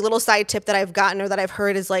other like little side tip that I've gotten or that I've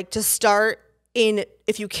heard is like to start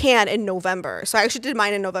if you can, in November. So I actually did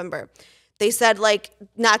mine in November. They said like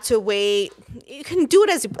not to wait. You can do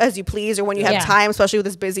it as you please or when you have time, especially with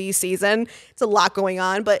this busy season. It's a lot going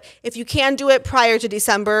on. But if you can do it prior to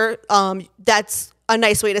December, that's a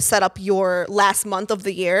nice way to set up your last month of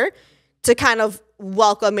the year to kind of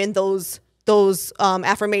welcome in those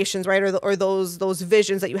affirmations, right? Or those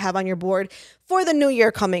visions that you have on your board for the new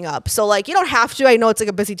year coming up. So like, you don't have to, I know it's like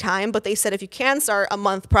a busy time, but they said if you can start a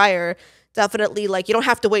month prior, definitely like, you don't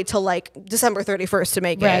have to wait till like December 31st to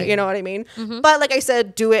make it, you know what I mean? But like I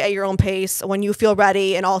said, do it at your own pace when you feel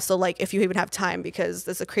ready. And also like, if you even have time, because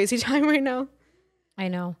it's a crazy time right now. I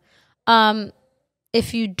know.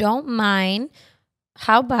 If you don't mind,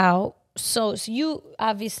 how about, so you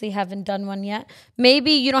obviously haven't done one yet.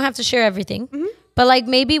 Maybe you don't have to share everything, but like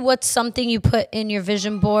maybe what's something you put in your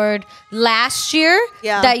vision board last year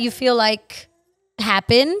that you feel like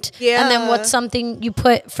happened, and then what's something you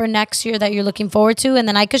put for next year that you're looking forward to, and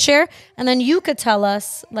then I could share, and then you could tell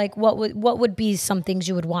us like what would be some things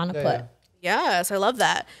you would want to put. Yes, I love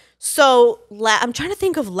that. So I'm trying to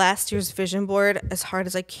think of last year's vision board as hard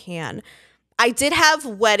as I can. I did have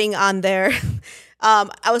wedding on there.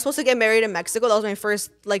 I was supposed to get married in Mexico. That was my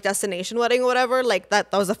first like destination wedding or whatever. Like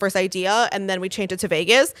that was the first idea, and then we changed it to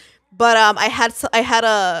Vegas. But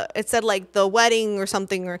it said like the wedding or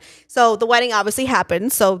something, so the wedding obviously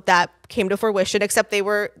happened. So that came to fruition. Except they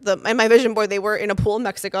were in my vision board. They were in a pool in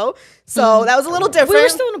Mexico, so that was a little different. We were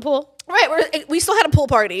still in a pool, right? We still had a pool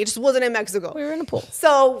party. It just wasn't in Mexico. We were in a pool.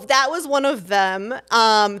 So that was one of them.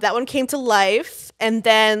 That one came to life, and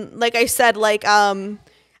then like I said, like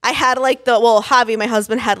I had like Javi, my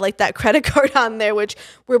husband, had like that credit card on there, which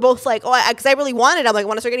we're both like, because I really wanted. I'm like, I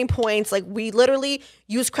want to start getting points. Like we literally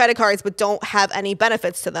use credit cards, but don't have any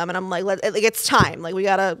benefits to them. And I'm like, it's time. Like we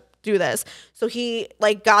gotta do this. So he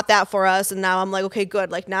like got that for us, and now I'm like, okay, good.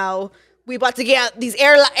 Like now we about to get these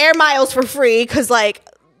air miles for free because like.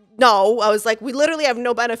 No, I was like, we literally have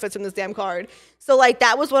no benefits from this damn card. So like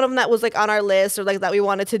that was one of them that was like on our list, or like that we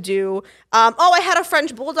wanted to do. I had a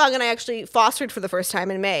French bulldog, and I actually fostered for the first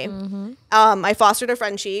time in May. I fostered a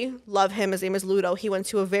Frenchie. Love him. His name is Ludo. He went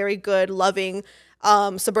to a very good, loving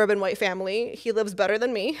suburban white family. He lives better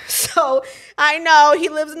than me. So I know he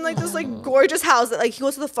lives in like this like gorgeous house that like he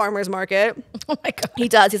goes to the farmer's market. Oh my God. He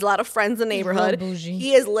does. He has a lot of friends in the neighborhood. Real bougie.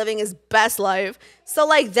 He is living his best life. So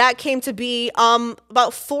like that came to be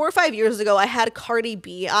about 4 or 5 years ago. I had Cardi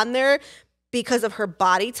B on there because of her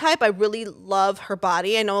body type. I really love her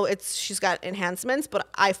body. I know she's got enhancements, but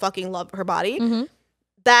I fucking love her body.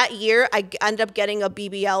 That year I ended up getting a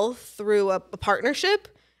BBL through a partnership.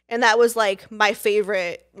 And that was like my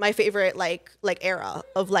favorite like era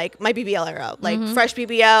of like my BBL era, like fresh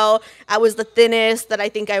BBL. I was the thinnest that I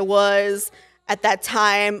think I was at that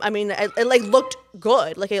time. I mean, it like looked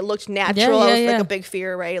good, like it looked natural. I was like a big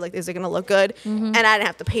fear, right? Like, is it gonna look good? And I didn't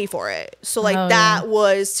have to pay for it. So like that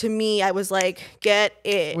was, to me, I was like, get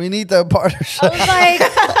it. We need that partnership. I was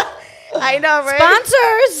like, I know, right?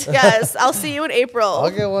 Sponsors. Yes, I'll see you in April.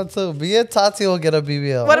 I'll get one too. Me and Tati will get a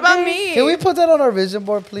BBL. What about me? Can we put that on our vision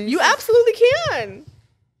board, please? You absolutely can.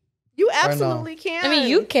 You no? absolutely can. I mean,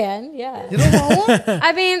 you can, yeah. You don't want one?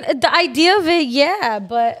 I mean, the idea of it, yeah,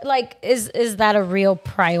 but like, is that a real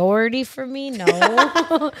priority for me?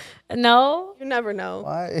 No, no. You never know.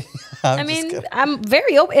 Why? I mean, I'm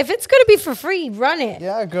very open. If it's gonna be for free, run it.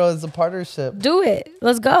 yeah, girl, it's a partnership. Do it.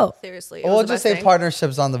 Let's go. Seriously. We'll just say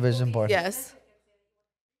partnerships on the vision board. Yes.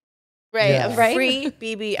 Right. Yeah. A Right? free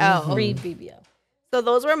BBL. Free BBL. So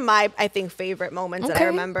those were my, I think, favorite moments that I Okay.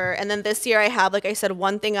 remember. And then this year I have, like I said,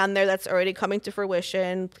 one thing on there that's already coming to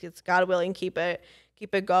fruition. It's God willing, keep it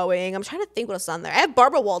going. I'm trying to think what else on there. I have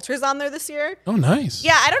Barbara Walters on there this year. Oh, nice.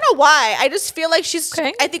 Yeah, I don't know why. I just feel like she's.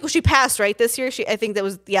 Okay. I think she passed right this year. I think that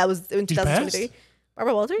was it was in She 2023. passed?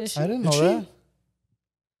 Barbara Walters. I didn't know Did that.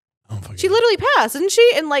 Oh, fuck She it. literally passed, didn't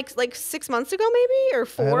she? In like 6 months ago, maybe or I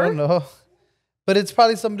 4. don't know. But it's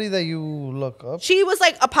probably somebody that you look up. She was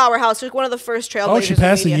like a powerhouse. She was one of the first trailblazers. Oh, she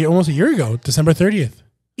passed in media. almost a year ago, December 30th.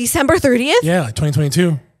 December 30th. Yeah, like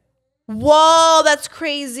 2022. Whoa, that's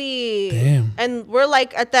crazy. Damn. And we're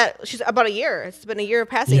like at that, she's about a year. It's been a year of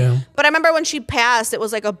passing. Yeah. But I remember when she passed, it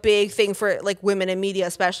was like a big thing for like women in media,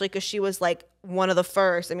 especially because she was like one of the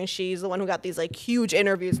first. I mean, she's the one who got these like huge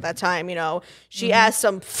interviews at that time, you know. She asked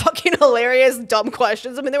some fucking hilarious, dumb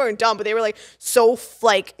questions. I mean, they weren't dumb, but they were like so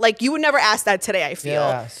like you would never ask that today, I feel.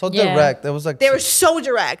 Yeah, so Yeah. direct. It was like They were so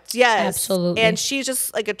direct, yes, Absolutely. and she's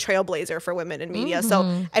just like a trailblazer for women in media.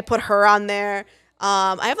 So I put her on there.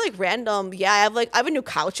 I have like random, I have a new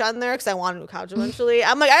couch on there because I want a new couch eventually.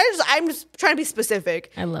 I'm just trying to be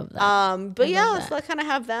specific. I love that. But yeah, that. so I kind of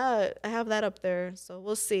have that. I have that up there. So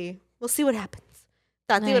we'll see what happens.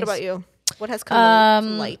 Tati, what Nice. about you? What has come to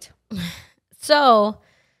light? So,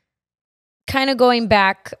 kind of going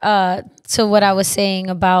back to what I was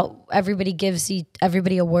saying about everybody gives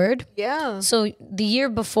everybody a word. Yeah. So the year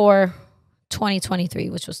before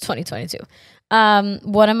 2023, which was 2022,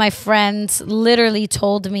 one of my friends literally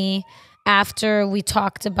told me after we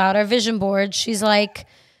talked about our vision board, she's like,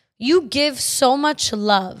 you give so much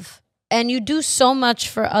love and you do so much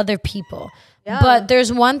for other people. Yeah. But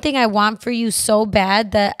there's one thing I want for you so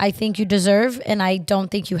bad that I think you deserve and I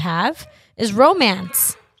don't think you have is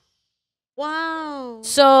romance. Wow.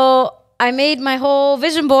 So I made my whole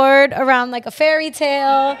vision board around like a fairy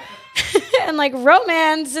tale and like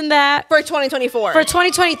romance and that For 2024. for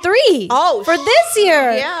 2023. Oh, for this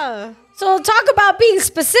year. Yeah. So talk about being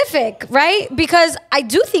specific, right? Because I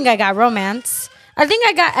do think I got romance. I think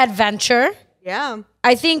I got adventure. Yeah.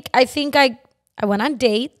 I think I went on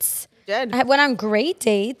dates. Did. I went on great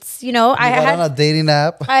dates. You know, I you got had on a dating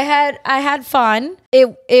app. I had fun.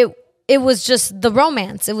 It was just the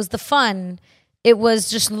romance. It was the fun. It was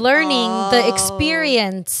just learning the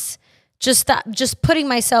experience. Just putting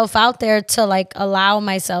myself out there to like allow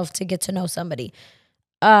myself to get to know somebody.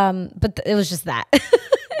 But it was just that.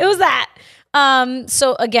 It was that.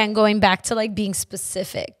 So again, going back to like being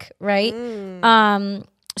specific, right?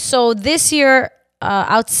 So this year,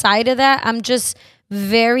 outside of that, I'm just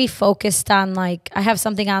very focused on like, I have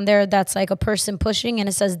something on there that's like a person pushing and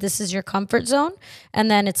it says, this is your comfort zone. And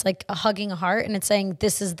then it's like a hugging a heart and it's saying,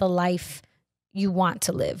 this is the life you want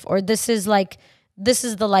to live, or this is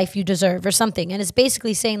the life you deserve or something. And it's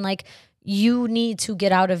basically saying like, you need to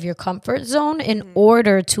get out of your comfort zone in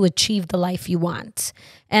order to achieve the life you want.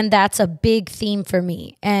 And that's a big theme for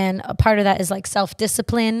me. And a part of that is like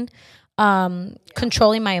self-discipline,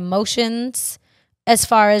 controlling my emotions, as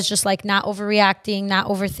far as just like not overreacting, not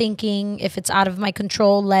overthinking. If it's out of my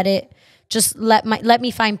control, let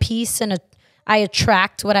me find peace, and I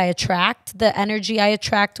attract what I attract. The energy I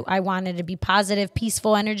attract, I want it to be positive,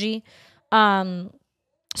 peaceful energy.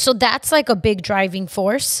 So that's like a big driving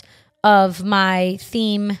force of my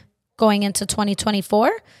theme going into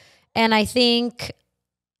 2024. And I think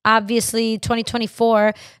obviously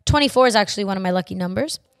 24 is actually one of my lucky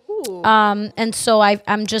numbers. And so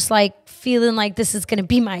I'm just like feeling like this is going to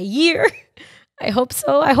be my year. I hope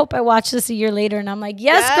so. I hope I watch this a year later and I'm like,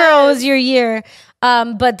 yes, girl, it was your year.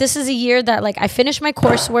 But this is a year that like I finished my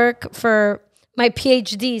coursework for my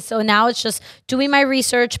PhD. So now it's just doing my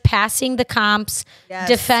research, passing the comps,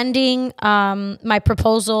 defending my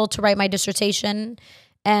proposal to write my dissertation.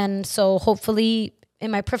 And so hopefully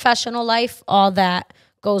in my professional life, all that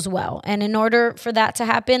goes well. And in order for that to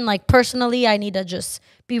happen, like personally, I need to just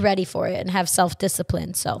be ready for it and have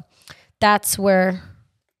self-discipline. So that's where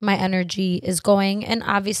my energy is going. And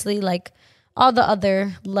obviously like all the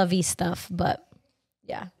other lovey stuff, but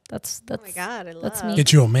yeah. That's Oh my God, I that's love. me.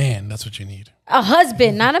 Get you a man. That's what you need. A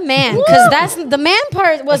husband, not a man, because that's the man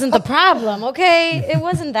part wasn't the problem. Okay, it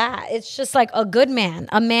wasn't that. It's just like a good man,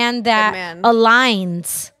 a man that man.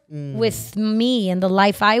 aligns with me and the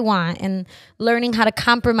life I want, and learning how to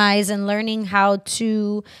compromise and learning how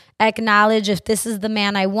to acknowledge if this is the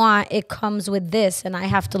man I want, it comes with this, and I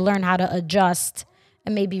have to learn how to adjust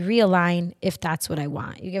and maybe realign if that's what I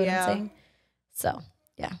want. You get what Yeah. I'm saying? So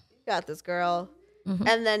yeah. You got this, girl. Mm-hmm.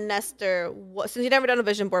 And then Nestor, since you've never done a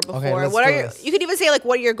vision board before, let's what do are your? this. You could even say like,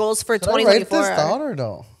 what are your goals for Should I write 2024? this down or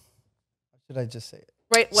no? Or should I just say it?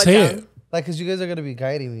 Right, what Say down? it. Like, because you guys are going to be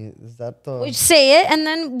guiding me. Is that the... Say it, and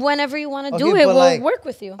then whenever you want to do Okay, it, but we'll like, work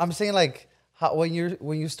with you. I'm saying, like, how, when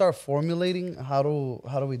you start formulating, how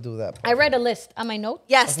do we do that? I read a list on my note.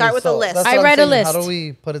 Yeah, start with a list. that's I what I'm read a saying. How list. do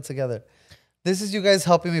we put it together? This is you guys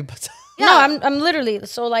helping me put... No, I'm literally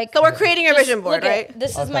so like. So we're creating your just vision board, look at- right?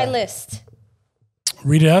 This is my list,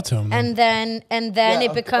 Read it out to him. and then Yeah,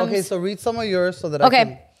 it becomes Okay, so read some of yours so that I can...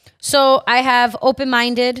 okay. So I have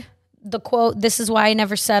open-minded. The quote: "This is why I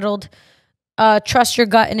never settled." Trust your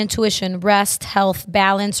gut and intuition. Rest, health,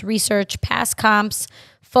 balance, research, past comps,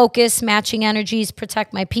 focus, matching energies,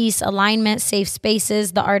 protect my peace, alignment, safe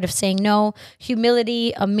spaces, the art of saying no,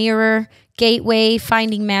 humility, a mirror, gateway,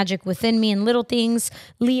 finding magic within me in little things,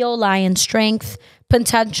 Leo, lion, strength,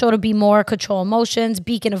 potential to be more, control emotions,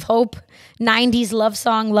 beacon of hope, 90s love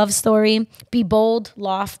song, love story, be bold,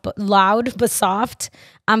 loud but soft.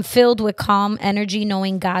 I'm filled with calm energy,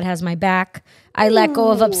 knowing God has my back. I let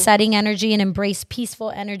go of upsetting energy and embrace peaceful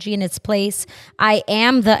energy in its place. I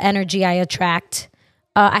am the energy I attract.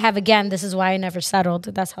 I have, again, this is why I never settled.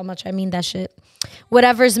 That's how much I mean that shit.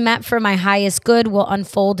 Whatever's meant for my highest good will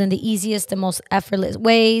unfold in the easiest and most effortless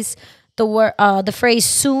ways. The phrase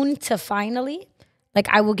soon to finally, like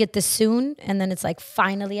I will get this soon. And then it's like,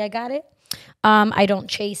 finally I got it. I don't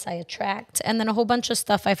chase, I attract. And then a whole bunch of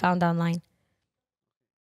stuff I found online.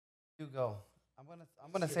 You go.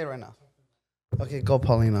 I'm gonna say it right now. Okay, go,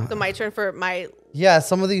 Paulina. So my turn for my. Yeah,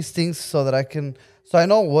 some of these things so that I can... So I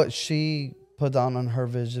know what she put down on her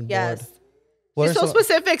vision Yes. board. What She's are so some-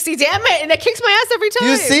 specific. See, damn it, and it kicks my ass every time.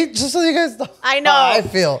 You see? Just so you guys know. I know. how I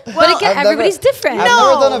feel. But again, I've everybody's different. I've No.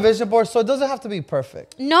 never done a vision board, so it doesn't have to be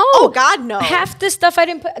perfect. No. Oh God, no. Half the stuff I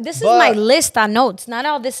didn't put. This is But- my list on notes. Not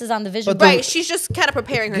all this is on the vision But board. Right, she's just kind of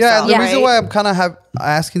preparing Yeah, herself. and the reason right? why I'm kind of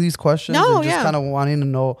asking these questions No, and just yeah. kind of wanting to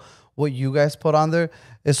know what you guys put on there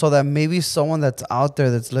is so that maybe someone that's out there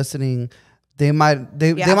that's listening, they might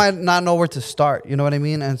not know where to start. You know what I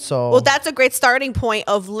mean? And so Well, that's a great starting point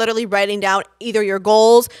of literally writing down either your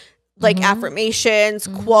goals, like Mm-hmm. affirmations,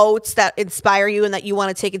 quotes that inspire you and that you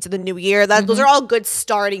want to take into the new year. That those are all good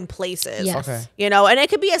starting places. Mm-hmm. Yes. Okay. You know, and it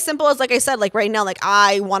could be as simple as, like I said, like right now, like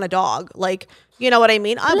I want a dog. Like, you know what I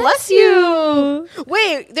mean? I bless you.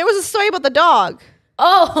 Wait, there was a story about the dog.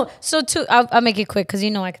 Oh, so I'll make it quick because you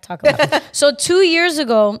know I could talk about it. So 2 years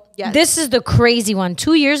ago, Yes. this is the crazy one.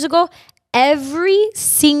 2 years ago, every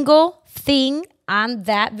single thing on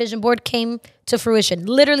that vision board came to fruition.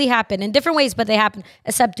 Literally happened in different ways, but they happened,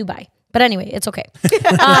 except Dubai. But anyway, it's okay.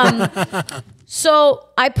 So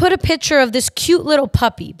I put a picture of this cute little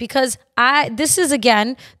puppy because this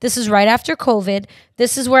is right after COVID.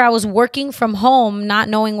 This is where I was working from home, not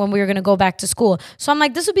knowing when we were going to go back to school. So I'm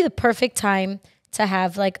like, this would be the perfect time to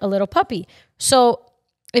have like a little puppy. So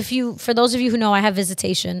for those of you who know, I have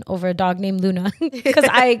visitation over a dog named Luna because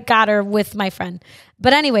I got her with my friend.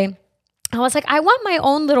 But anyway, I was like, I want my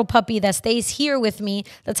own little puppy that stays here with me,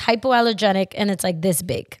 that's hypoallergenic, and it's like this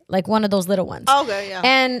big, like one of those little ones. Okay, yeah.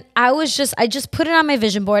 And I just put it on my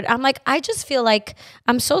vision board. I'm like, I just feel like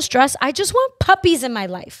I'm so stressed. I just want puppies in my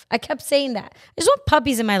life. I kept saying that. I just want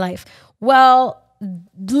puppies in my life. Well,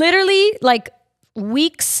 literally like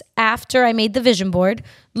weeks after I made the vision board,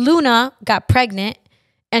 Luna got pregnant.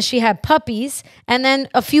 And she had puppies. And then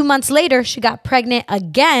a few months later, she got pregnant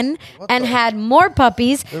again and had more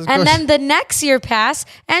puppies. And then the next year passed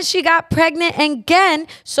and she got pregnant again.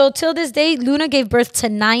 So till this day, Luna gave birth to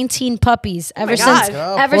 19 puppies ever God. since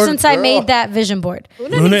Oh, ever poor since I girl. made that vision board.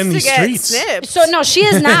 Luna in needs these to get streets. snipped. So no, she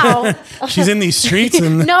is now. She's in these streets.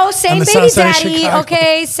 And No, on same the baby south side of daddy. Chicago.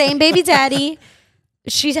 Okay, same baby daddy.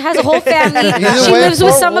 She has a whole family. Either She way, lives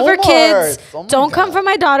with poor some of her kids. Walmart. Oh my Don't come God. for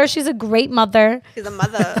my daughter. She's a great mother. She's a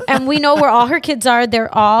mother. And we know where all her kids are.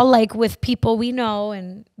 They're all like with people we know.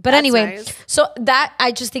 But That's anyway, nice. so that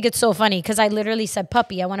I just think it's so funny because I literally said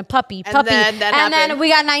puppy. I want a puppy, And puppy, then that and then happened. we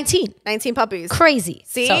got 19. 19 puppies. Crazy.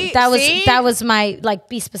 See? So that was my like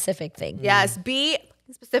be specific thing. Yes, be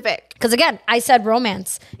Specific. Because again, I said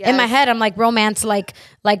romance. In my Yes. head, I'm like romance, like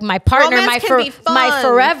my partner, Romance can be fun. my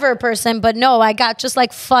forever person. But no, I got just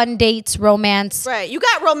like fun dates, romance. Right. You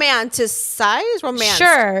got romanticized? Romance.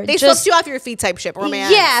 Sure, They just- swept you off your feet type shit.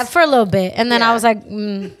 Romance. Yeah, for a little bit, and then Yeah. I was like,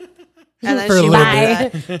 And then For a she little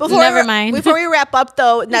went. bit. Before Never mind. Before we wrap up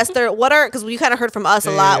though, Nestor, what are, because you kind of heard from us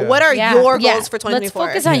a lot, yeah. what are yeah, your yeah. goals for 2024?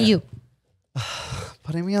 Let's focus on you.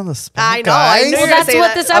 Putting me on the spot. I know. I guys. knew Well, you were gonna that's say what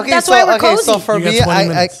that. this. That's why we're cozy. So for You got me, 20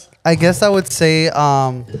 minutes. I guess I would say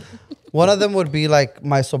one of them would be like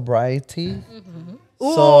my sobriety.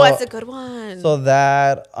 Ooh, So- that's a good one. So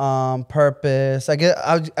that purpose. I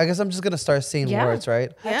guess I'm just gonna start saying Yeah. words,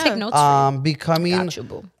 right? I'll Yeah. take notes. For Becoming you. Got you,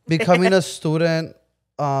 boo. becoming a student,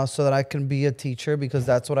 so that I can be a teacher because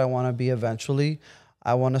that's what I want to be eventually.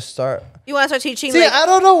 I want to start. You want to start teaching? See, like, I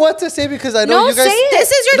don't know what to say because I know No, you guys. say it. this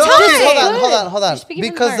is your No, time. okay, hold on, Good. hold on. You're speaking from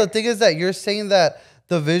the Because the heart. thing is that you're saying that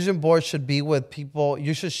the vision board should be with people.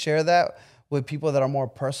 You should share that with people that are more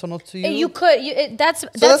personal to you. You could. That's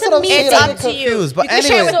that's what a I'm me saying. It's thing. I'm up to you. confused, but you can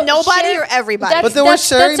share anyway. it with nobody share- or everybody. that's- But then we're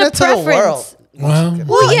sharing that's it a to the preference. world. Well,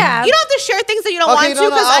 Well, yeah. You don't have to share things that you don't Okay, want no, to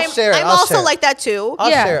no, because I'll share it, I'm I'll also share it. like that too. I'll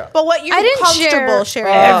Yeah. share it. But what you're I didn't comfortable share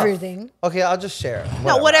sharing. everything. Okay, I'll just share.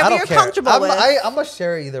 whatever I don't you're care. comfortable with. I'm gonna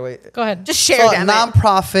share it either way. Go ahead. Just share So them.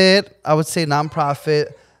 nonprofit, I would say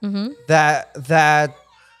nonprofit. That.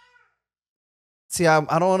 See, I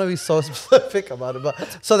don't want to be so specific about it, but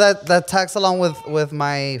so that tags along with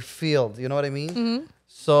my field. You know what I mean?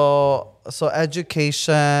 So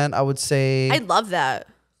education, I would say. I love that.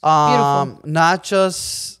 Not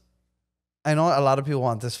just. I know a lot of people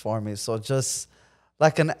want this for me, so just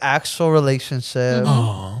like an actual relationship.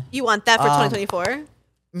 aw. You want that for 2024?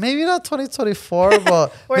 Maybe not 2024,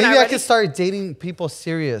 but We're maybe not I ready. could start dating people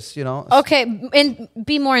serious. You know? Okay, and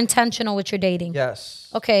be more intentional with your dating. Yes.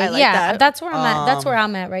 Okay, I like yeah, that. that's where I'm at. That's where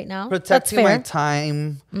I'm at right now. That's Protecting fair. my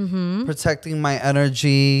time, protecting my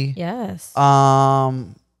energy. Yes.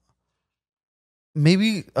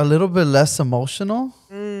 Maybe a little bit less emotional.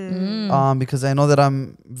 Because I know that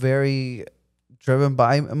I'm very driven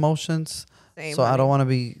by emotions, Same, so I honey. don't want to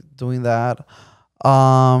be doing that.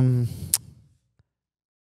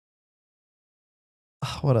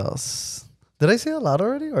 What else? Did I say a lot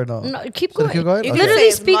already or no? No, keep Should I going. keep going? You Okay. can Literally say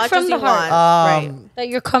as speak much from as the you heart. want. Right. That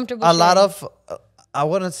you're comfortable. A lot sharing. of, I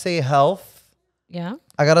wouldn't say health. Yeah.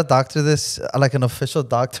 I got a doctor like an official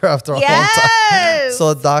doctor after a long Yes.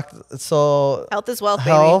 time. So Health is wealth, baby.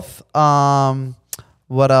 health.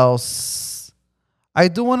 What else? I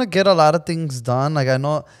do want to get a lot of things done. Like I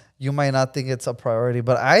know you might not think it's a priority,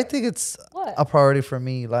 but I think it's What? a priority for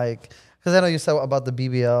me. Like because I know you said about the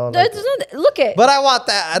BBL. Like, There's nothing, look at. but I want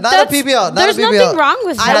that. Not that's- a BBL. Not There's a BBL. nothing wrong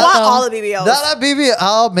with I that. want though. all the BBLs. Not a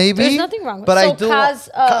BBL, maybe. There's nothing wrong with But it. I So do cos-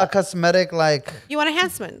 a cosmetic like. You want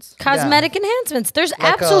enhancements? cosmetic enhancements. There's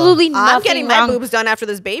Like, absolutely nothing I'm getting my wrong. boobs done after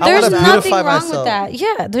this baby. I There's wanna nothing beautify wrong myself. with that.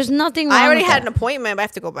 Yeah, there's nothing wrong I already with had an that. appointment, but I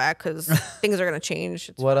have to go back because things are gonna change.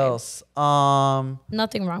 It's What fine. else?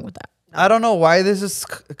 Nothing wrong with that. I don't know why this is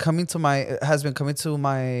has been coming to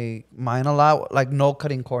my mind a lot. Like no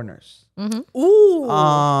cutting corners. Ooh.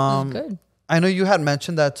 Good. I know you had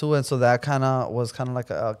mentioned that too, and so that was kind of like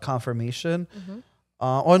a confirmation.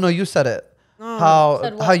 Oh no, you said it. Said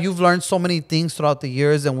How what? you've learned so many things throughout the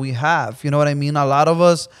years, and we have. You know what I mean? A lot of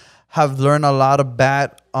us have learned a lot of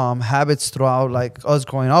bad habits throughout, like us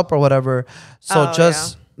growing up or whatever. So Oh,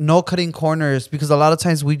 just no cutting corners, because a lot of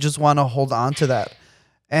times we just want to hold on to that.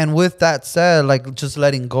 And with that said, like just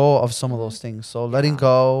letting go of some of those things. So letting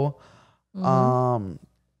go.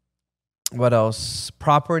 What else?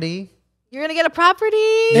 Property. You're gonna get a property.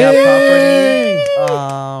 Yeah,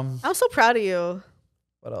 property. I'm so proud of you.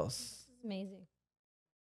 What else? Amazing.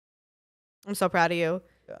 I'm so proud of you.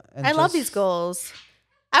 Yeah, and I love just- these goals.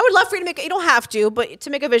 I would love for you to make. You don't have to, but to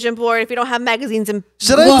make a vision board. If you don't have magazines and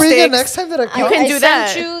Should I bring it sticks, next time that I come? can I do sent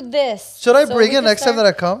that. you this. Should I So bring we it can next time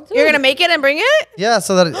that start- I come? You're gonna make it and bring it. Yeah,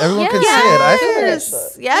 so that everyone can see it. I feel like I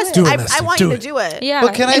should. Yes. Do it, I Nestor. want Do you it. to do it. Yeah.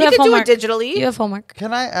 But can I- And you you have can do homework. it digitally. You have homework.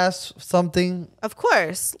 Can I ask something? Of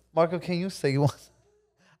course. Marco, can you say one?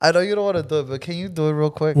 I know you don't want to do it, but can you do it real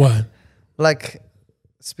quick? What? Like,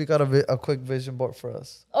 speak out a quick vision board for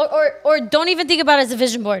us. Or don't even think about it as a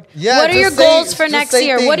vision board. Yeah, what are just your say- goals for just next say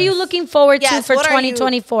year? What are you things. looking forward to Yes, for what are you-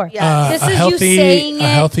 2024? Yes. This a is healthy, you saying a it.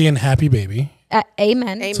 healthy and happy baby.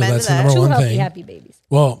 Amen. Amen So that's to the that. number Two one healthy, thing. happy babies.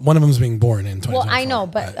 Well, one of them's being born in 2024. Well, I know,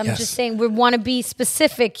 but I'm yes. just saying we want to be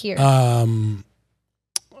specific here.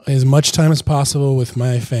 As much time as possible with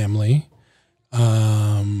my family.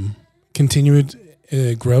 Continued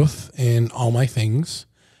growth in all my things.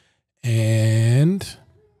 And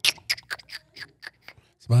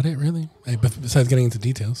that's about it, really. Besides getting into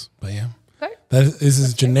details. But yeah. Okay. That is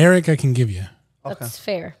as generic I can give you. That's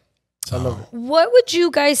fair. So, What would you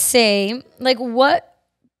guys say? Like what?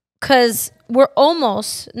 Because we're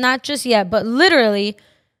almost, not just yet, but literally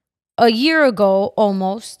a year ago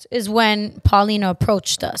almost is when Paulina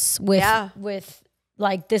approached us with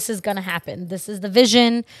like, this is going to happen. This is the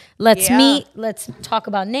vision. Let's meet. Let's talk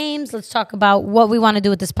about names. Let's talk about what we want to do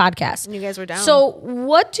with this podcast. And you guys were down. So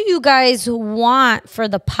what do you guys want for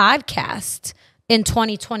the podcast in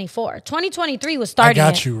 2024? 2023 was I starting.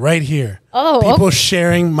 got you right here. Oh, People okay.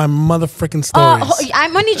 sharing my motherfucking stories.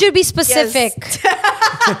 I'm gonna need you to be specific.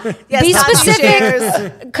 Yes, Be Tati specific.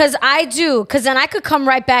 shares. Because I do. Because then I could come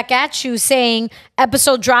right back at you saying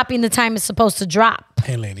episode dropping the time it's supposed to drop.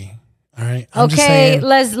 Hey, lady. All right. I'm just Okay, saying,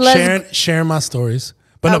 let's share my stories.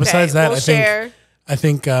 But no, Okay, besides that, we'll I think share. I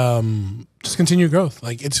think just continue growth.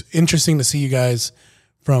 Like it's interesting to see you guys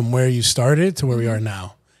from where you started to where we are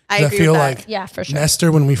now. I 'Cause agree feel with that. like Yeah, for sure.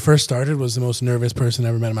 Nestor, when we first started, was the most nervous person I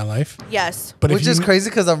ever met in my life. Yes. But Which if you, is crazy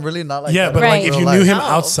because I'm really not like yeah, that. but Right. like if in you real knew life. him No.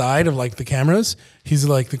 outside of like the cameras, he's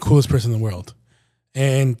like the coolest person in the world.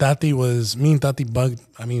 And Tati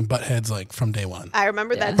butt heads like from day one. I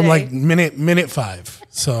remember that From day. like minute 5.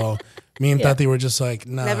 So me and Tati were just like,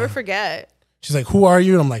 nah. Never forget. She's like, who are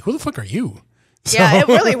you? And I'm like, who the fuck are you? Yeah, So- it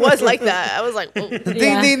really was like that. I was like, "Whoa." Ding,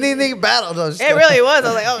 Yeah. ding, ding, ding, battle. No, just It kidding. really was. I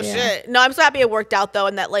was like, oh Yeah. shit. No, I'm so happy it worked out though,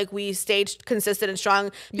 and that like we stayed consistent and strong.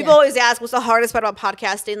 People always ask, what's the hardest part about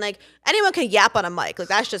podcasting? Like anyone can yap on a mic, like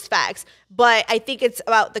that's just facts. But I think it's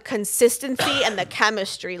about the consistency and the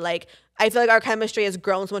chemistry. Like I feel like our chemistry has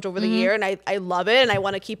grown so much over the year, and I love it, and I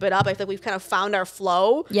want to keep it up. I feel like we've kind of found our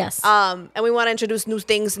flow. Yes. And we want to introduce new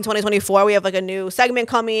things in 2024. We have like a new segment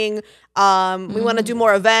coming. We want to do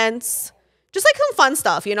more events. Just like some fun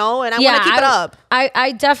stuff, you know, and I want to keep it up.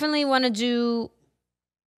 I definitely want to do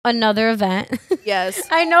another event. Yes.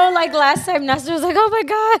 I know, like last time, Nestor was like, "Oh my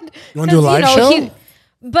god!" You wanna do a 'Cause, live show?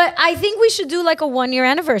 But I think we should do like a 1-year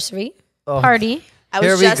anniversary party. I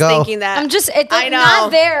Here was we just go. thinking that. I'm just I know.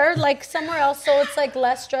 not there, like somewhere else, so it's like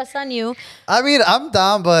less stress on you. I mean, I'm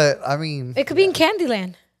down, but I mean, It could be in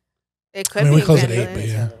Candyland. It I could mean, be we close at Candyland. 8, but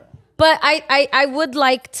yeah. But I would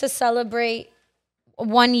like to celebrate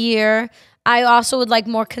 1 year. I also would like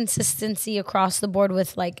more consistency across the board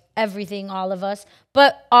with like everything, all of us,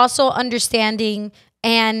 but also understanding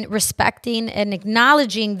and respecting and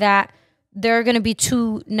acknowledging that there are going to be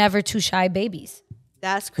 2 never too shy babies.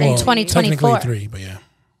 That's crazy. Well, 2024. technically 3, but yeah.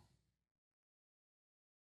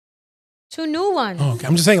 2 new ones. Oh, okay.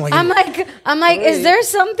 I'm just saying, like, I'm like, is there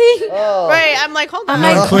something? Right. I'm like, hold on. I'm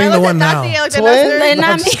like- I Including the looked one at now. Tati, I looked at Twins? Nestor. And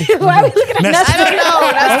not me. Why are we looking at Nestor. I don't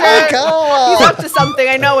know. Nestor. come He's on. up to something.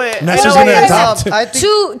 I know it. Nestor's I know gonna it. adopt. I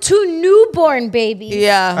think two newborn babies.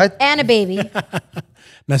 Yeah. And a baby.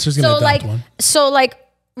 Nestor's going to So adopt like, one. so like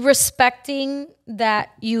respecting that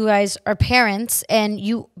you guys are parents and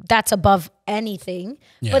that's above anything,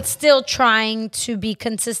 Yeah. but still trying to be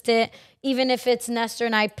consistent, even if it's Nestor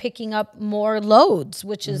and I picking up more loads,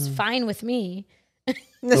 which is fine with me. It's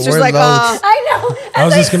The just word like, loads. I know. I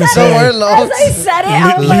was just going to the say, word As loads. I said it,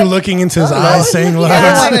 I was you like, looking into his eyes saying I loads.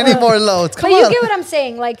 don't want any more loads. but Come you on. get what I'm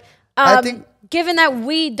saying. Like, I think- given that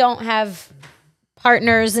we don't have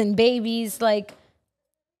partners and babies, like,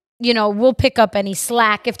 you know, we'll pick up any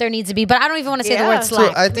slack if there needs to be. But I don't even want to say the Yeah. word So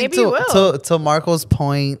slack. I think Maybe you will. to Marco's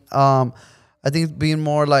point, I think being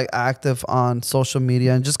more like active on social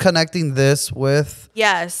media and just connecting this with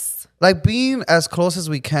yes. like being as close as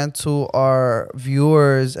we can to our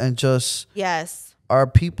viewers and just Yes. our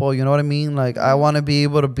people. You know what I mean? Like I want to be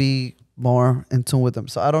able to be more in tune with them.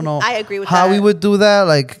 So I don't know. I agree with how that. we would do that.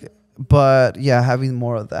 Like, but yeah, having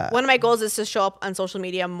more of that. One of my goals is to show up on social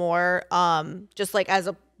media more, just like as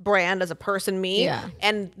a brand, as a person, me. Yeah.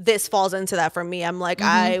 And this falls into that for me. I'm like,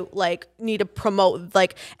 I like need to promote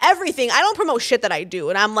like everything. I don't promote shit that I do.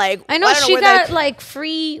 And I'm like, I know don't she where got that- like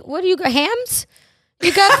free. What do you got? Hams?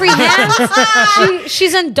 You got free hams?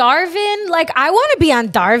 She's in Darwin. Like I want to be on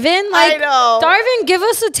Darwin. Like I know. Darwin, give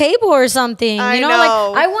us a table or something. I you know, know.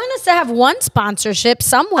 like I want us to have one sponsorship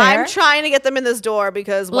somewhere. I'm trying to get them in this door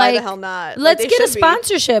because why the Like, hell not? Like, Let's they get a should be.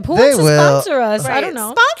 sponsorship. Who They wants to will. sponsor us? I Right. don't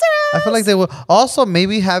know. Sponsor us. I feel like they will. Also,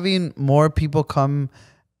 maybe having more people come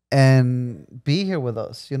and be here with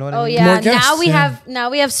us. You know what I Oh mean? yeah, More guests, now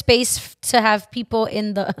we have space to have people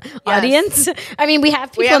in the audience. I mean, we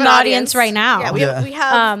have people We have in an the audience right now. Yeah, we Yeah. have, we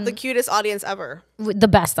have the cutest audience ever. The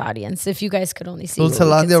best audience. If you guys could only see, what we could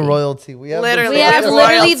Dulcelandia see. royalty. We have Literally. We have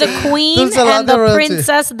literally the queen Dulcelandia and the royalty.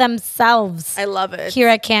 princess themselves I love it. here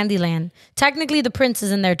at Candyland. Technically, the prince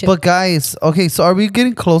is in there too. But guys, okay, so are we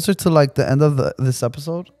getting closer to like the end of this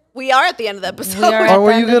episode? We are at the end of the episode. We are Or at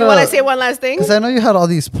were the you end of gonna? Want to say one last thing? Because I know you had all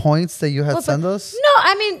these points that you had What, sent us. No,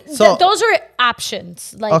 I mean So- those are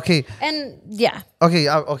options. Like Okay. and yeah. Okay,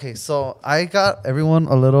 okay. So I got everyone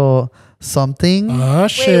a little something, Oh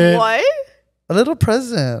Wait, shit! what? a little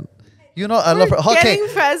present. You know, I love. Okay, Getting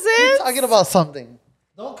we're presents? talking about something.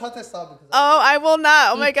 Don't cut this off because. Oh, I will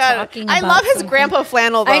not. Oh my god. talking I about love his something. grandpa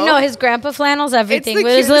flannel though. I know his grandpa flannels everything the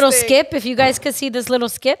with his cutest little thing. skip. If you guys could see this little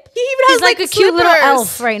skip, He even he's has, like like, a cute little slippers.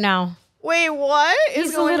 elf right now. Wait, what is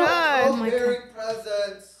He's a going little- on? Oh my God.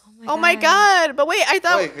 presents. Oh my god. But wait, I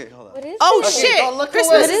thought Wait, hold on. What is Oh it? shit. Don't look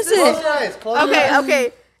Christmas away. What is this? it? Close your eyes. Close your Okay, eyes.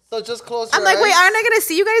 okay. So just close your I'm like, eyes. wait, aren't I gonna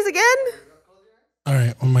see you guys again? All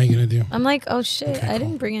right, what am I gonna do? I'm like, oh shit, I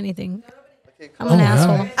didn't bring anything. Okay, I'm cool. an Oh, wow.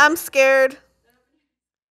 asshole. I'm scared.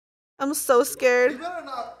 I'm so scared. You better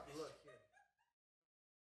not look.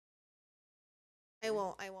 I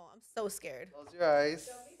won't. I'm so scared. Close your eyes.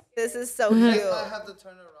 This is so Mm-hmm. cute. I have to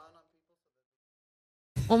turn it around on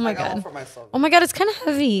people. Oh my I got one god. for myself. Oh my god, it's kind of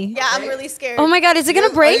heavy. Yeah, I'm really scared. Oh my god, is it gonna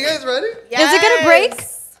break? Are you guys ready? Is it gonna break?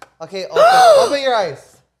 Yes. Okay, open your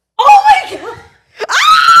eyes. Oh my god.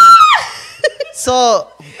 So,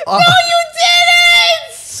 No, you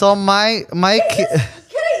didn't. so my Can I eat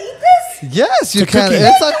this? yes, you It's a can. cookie.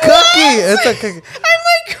 It's a cookie. It's a cookie. I'm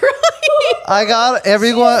like crying. I got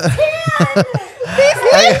everyone.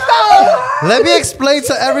 Let me explain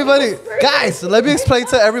to everybody, guys. Let me explain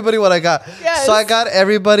to everybody what I got. Yes. So I got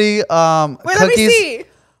everybody Wait, let me cookies see.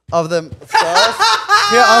 of them.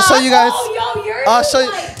 Here, I'll show you guys. Oh yo, yours I'll is show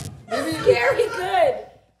you. like scary good.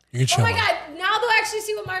 You can show Oh my me. god, now they'll actually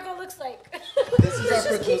see what Marco looks like. This is our Just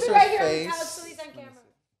keep it producer's right here face. until it's Sully's on camera.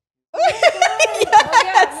 Oh,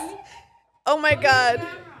 Yes. Oh my god.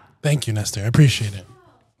 Thank you, Nestor. I appreciate it.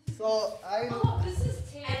 So I. Oh, this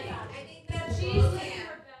is tan. I think that she's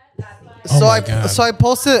Oh So my I God. so I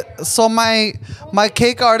posted so my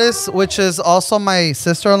cake artist, which is also my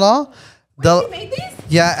sister-in-law, You made these?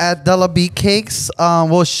 yeah, at Della B Cakes.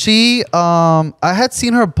 Well, she I had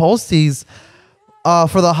seen her post these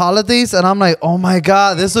for the holidays, and I'm like, oh my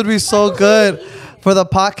god, this would be so good for the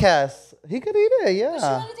podcast. He could eat it,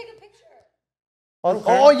 yeah. take a picture.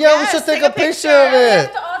 Oh yeah, we Yes, should take take a a picture picture. of We it.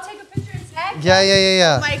 have to all take a picture and tag.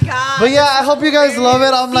 Yeah. Oh my god. But yeah, I hope you guys love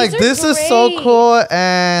it. I'm like, are this is so great. cool,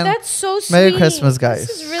 and That's so sweet. Merry Christmas, guys.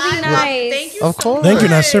 This is really I nice. love- Thank you Of so course. much. Thank you,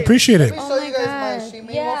 Nestor. Appreciate it. Let me Oh show my you guys God. mine. She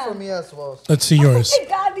made Yeah. one for me as well. Let's see yours. Oh my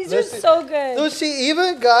god, these are so good. Dude, she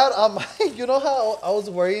even got you know how I was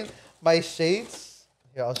wearing my shades?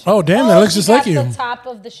 Here, I'll show Oh damn, that looks you just like got you. The top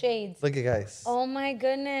of the shades. Look at guys. Oh my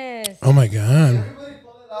goodness. Oh my god.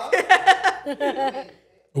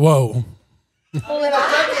 Whoa. Pull it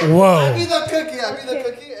out. Whoa. Be the cookie. I be the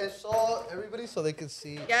cookie and show everybody so they can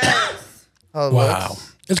see Yes. how it Wow.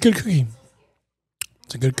 looks. It's a good cookie.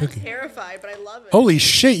 It's a good cookie. Terrified, but I love it. Holy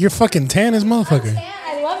shit, you're fucking tan as motherfucker. Yeah,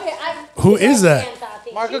 I love it. Who is that?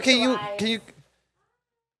 Marco, can you?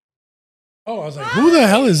 Oh, I was like, who the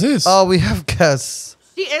hell is this? Oh, we have guests.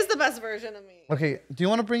 She is the best version of me. Okay, do you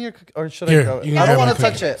want to bring your cookie or should Here, I go? you can I don't grab want my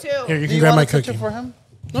to touch it. Too. Here, you Do can you grab wanna my touch cookie. it for him?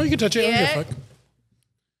 No, you can touch it. I don't give a Yeah. fuck.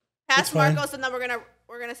 Pass fine. Marcos, and then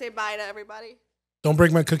we're gonna say bye to everybody. Don't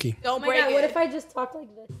break my cookie. Don't Oh my break god, it. what if I just talk like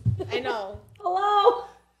this? I know. Hello.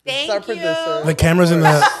 Thank our you. producer. The camera's in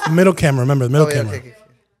the middle camera. Remember, the middle Oh, yeah, camera. okay.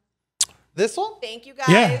 This one? Thank you guys.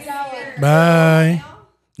 Yeah. Bye.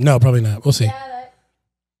 No, probably not. We'll see.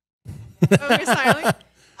 Okay, silent.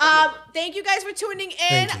 Thank you guys for tuning in.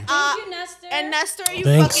 Thank you. Thank you, Nestor. And Nestor, you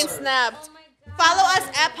Thanks. fucking snapped. Oh my God. Follow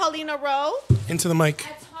us at Paulina Rowe. Into the mic.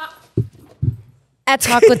 At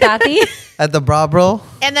Talk with Tati. At the Bra Bro.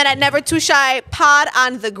 And then at Never Too Shy Pod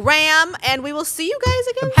on the gram. And we will see you guys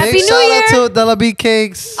again. Happy Big New shout Year. out to Della B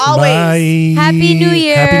Cakes. Always. Bye. Happy New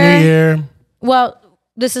Year. Happy New Year. Well,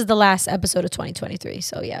 this is the last episode of 2023,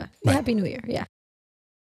 so yeah. Happy New Year. Yeah.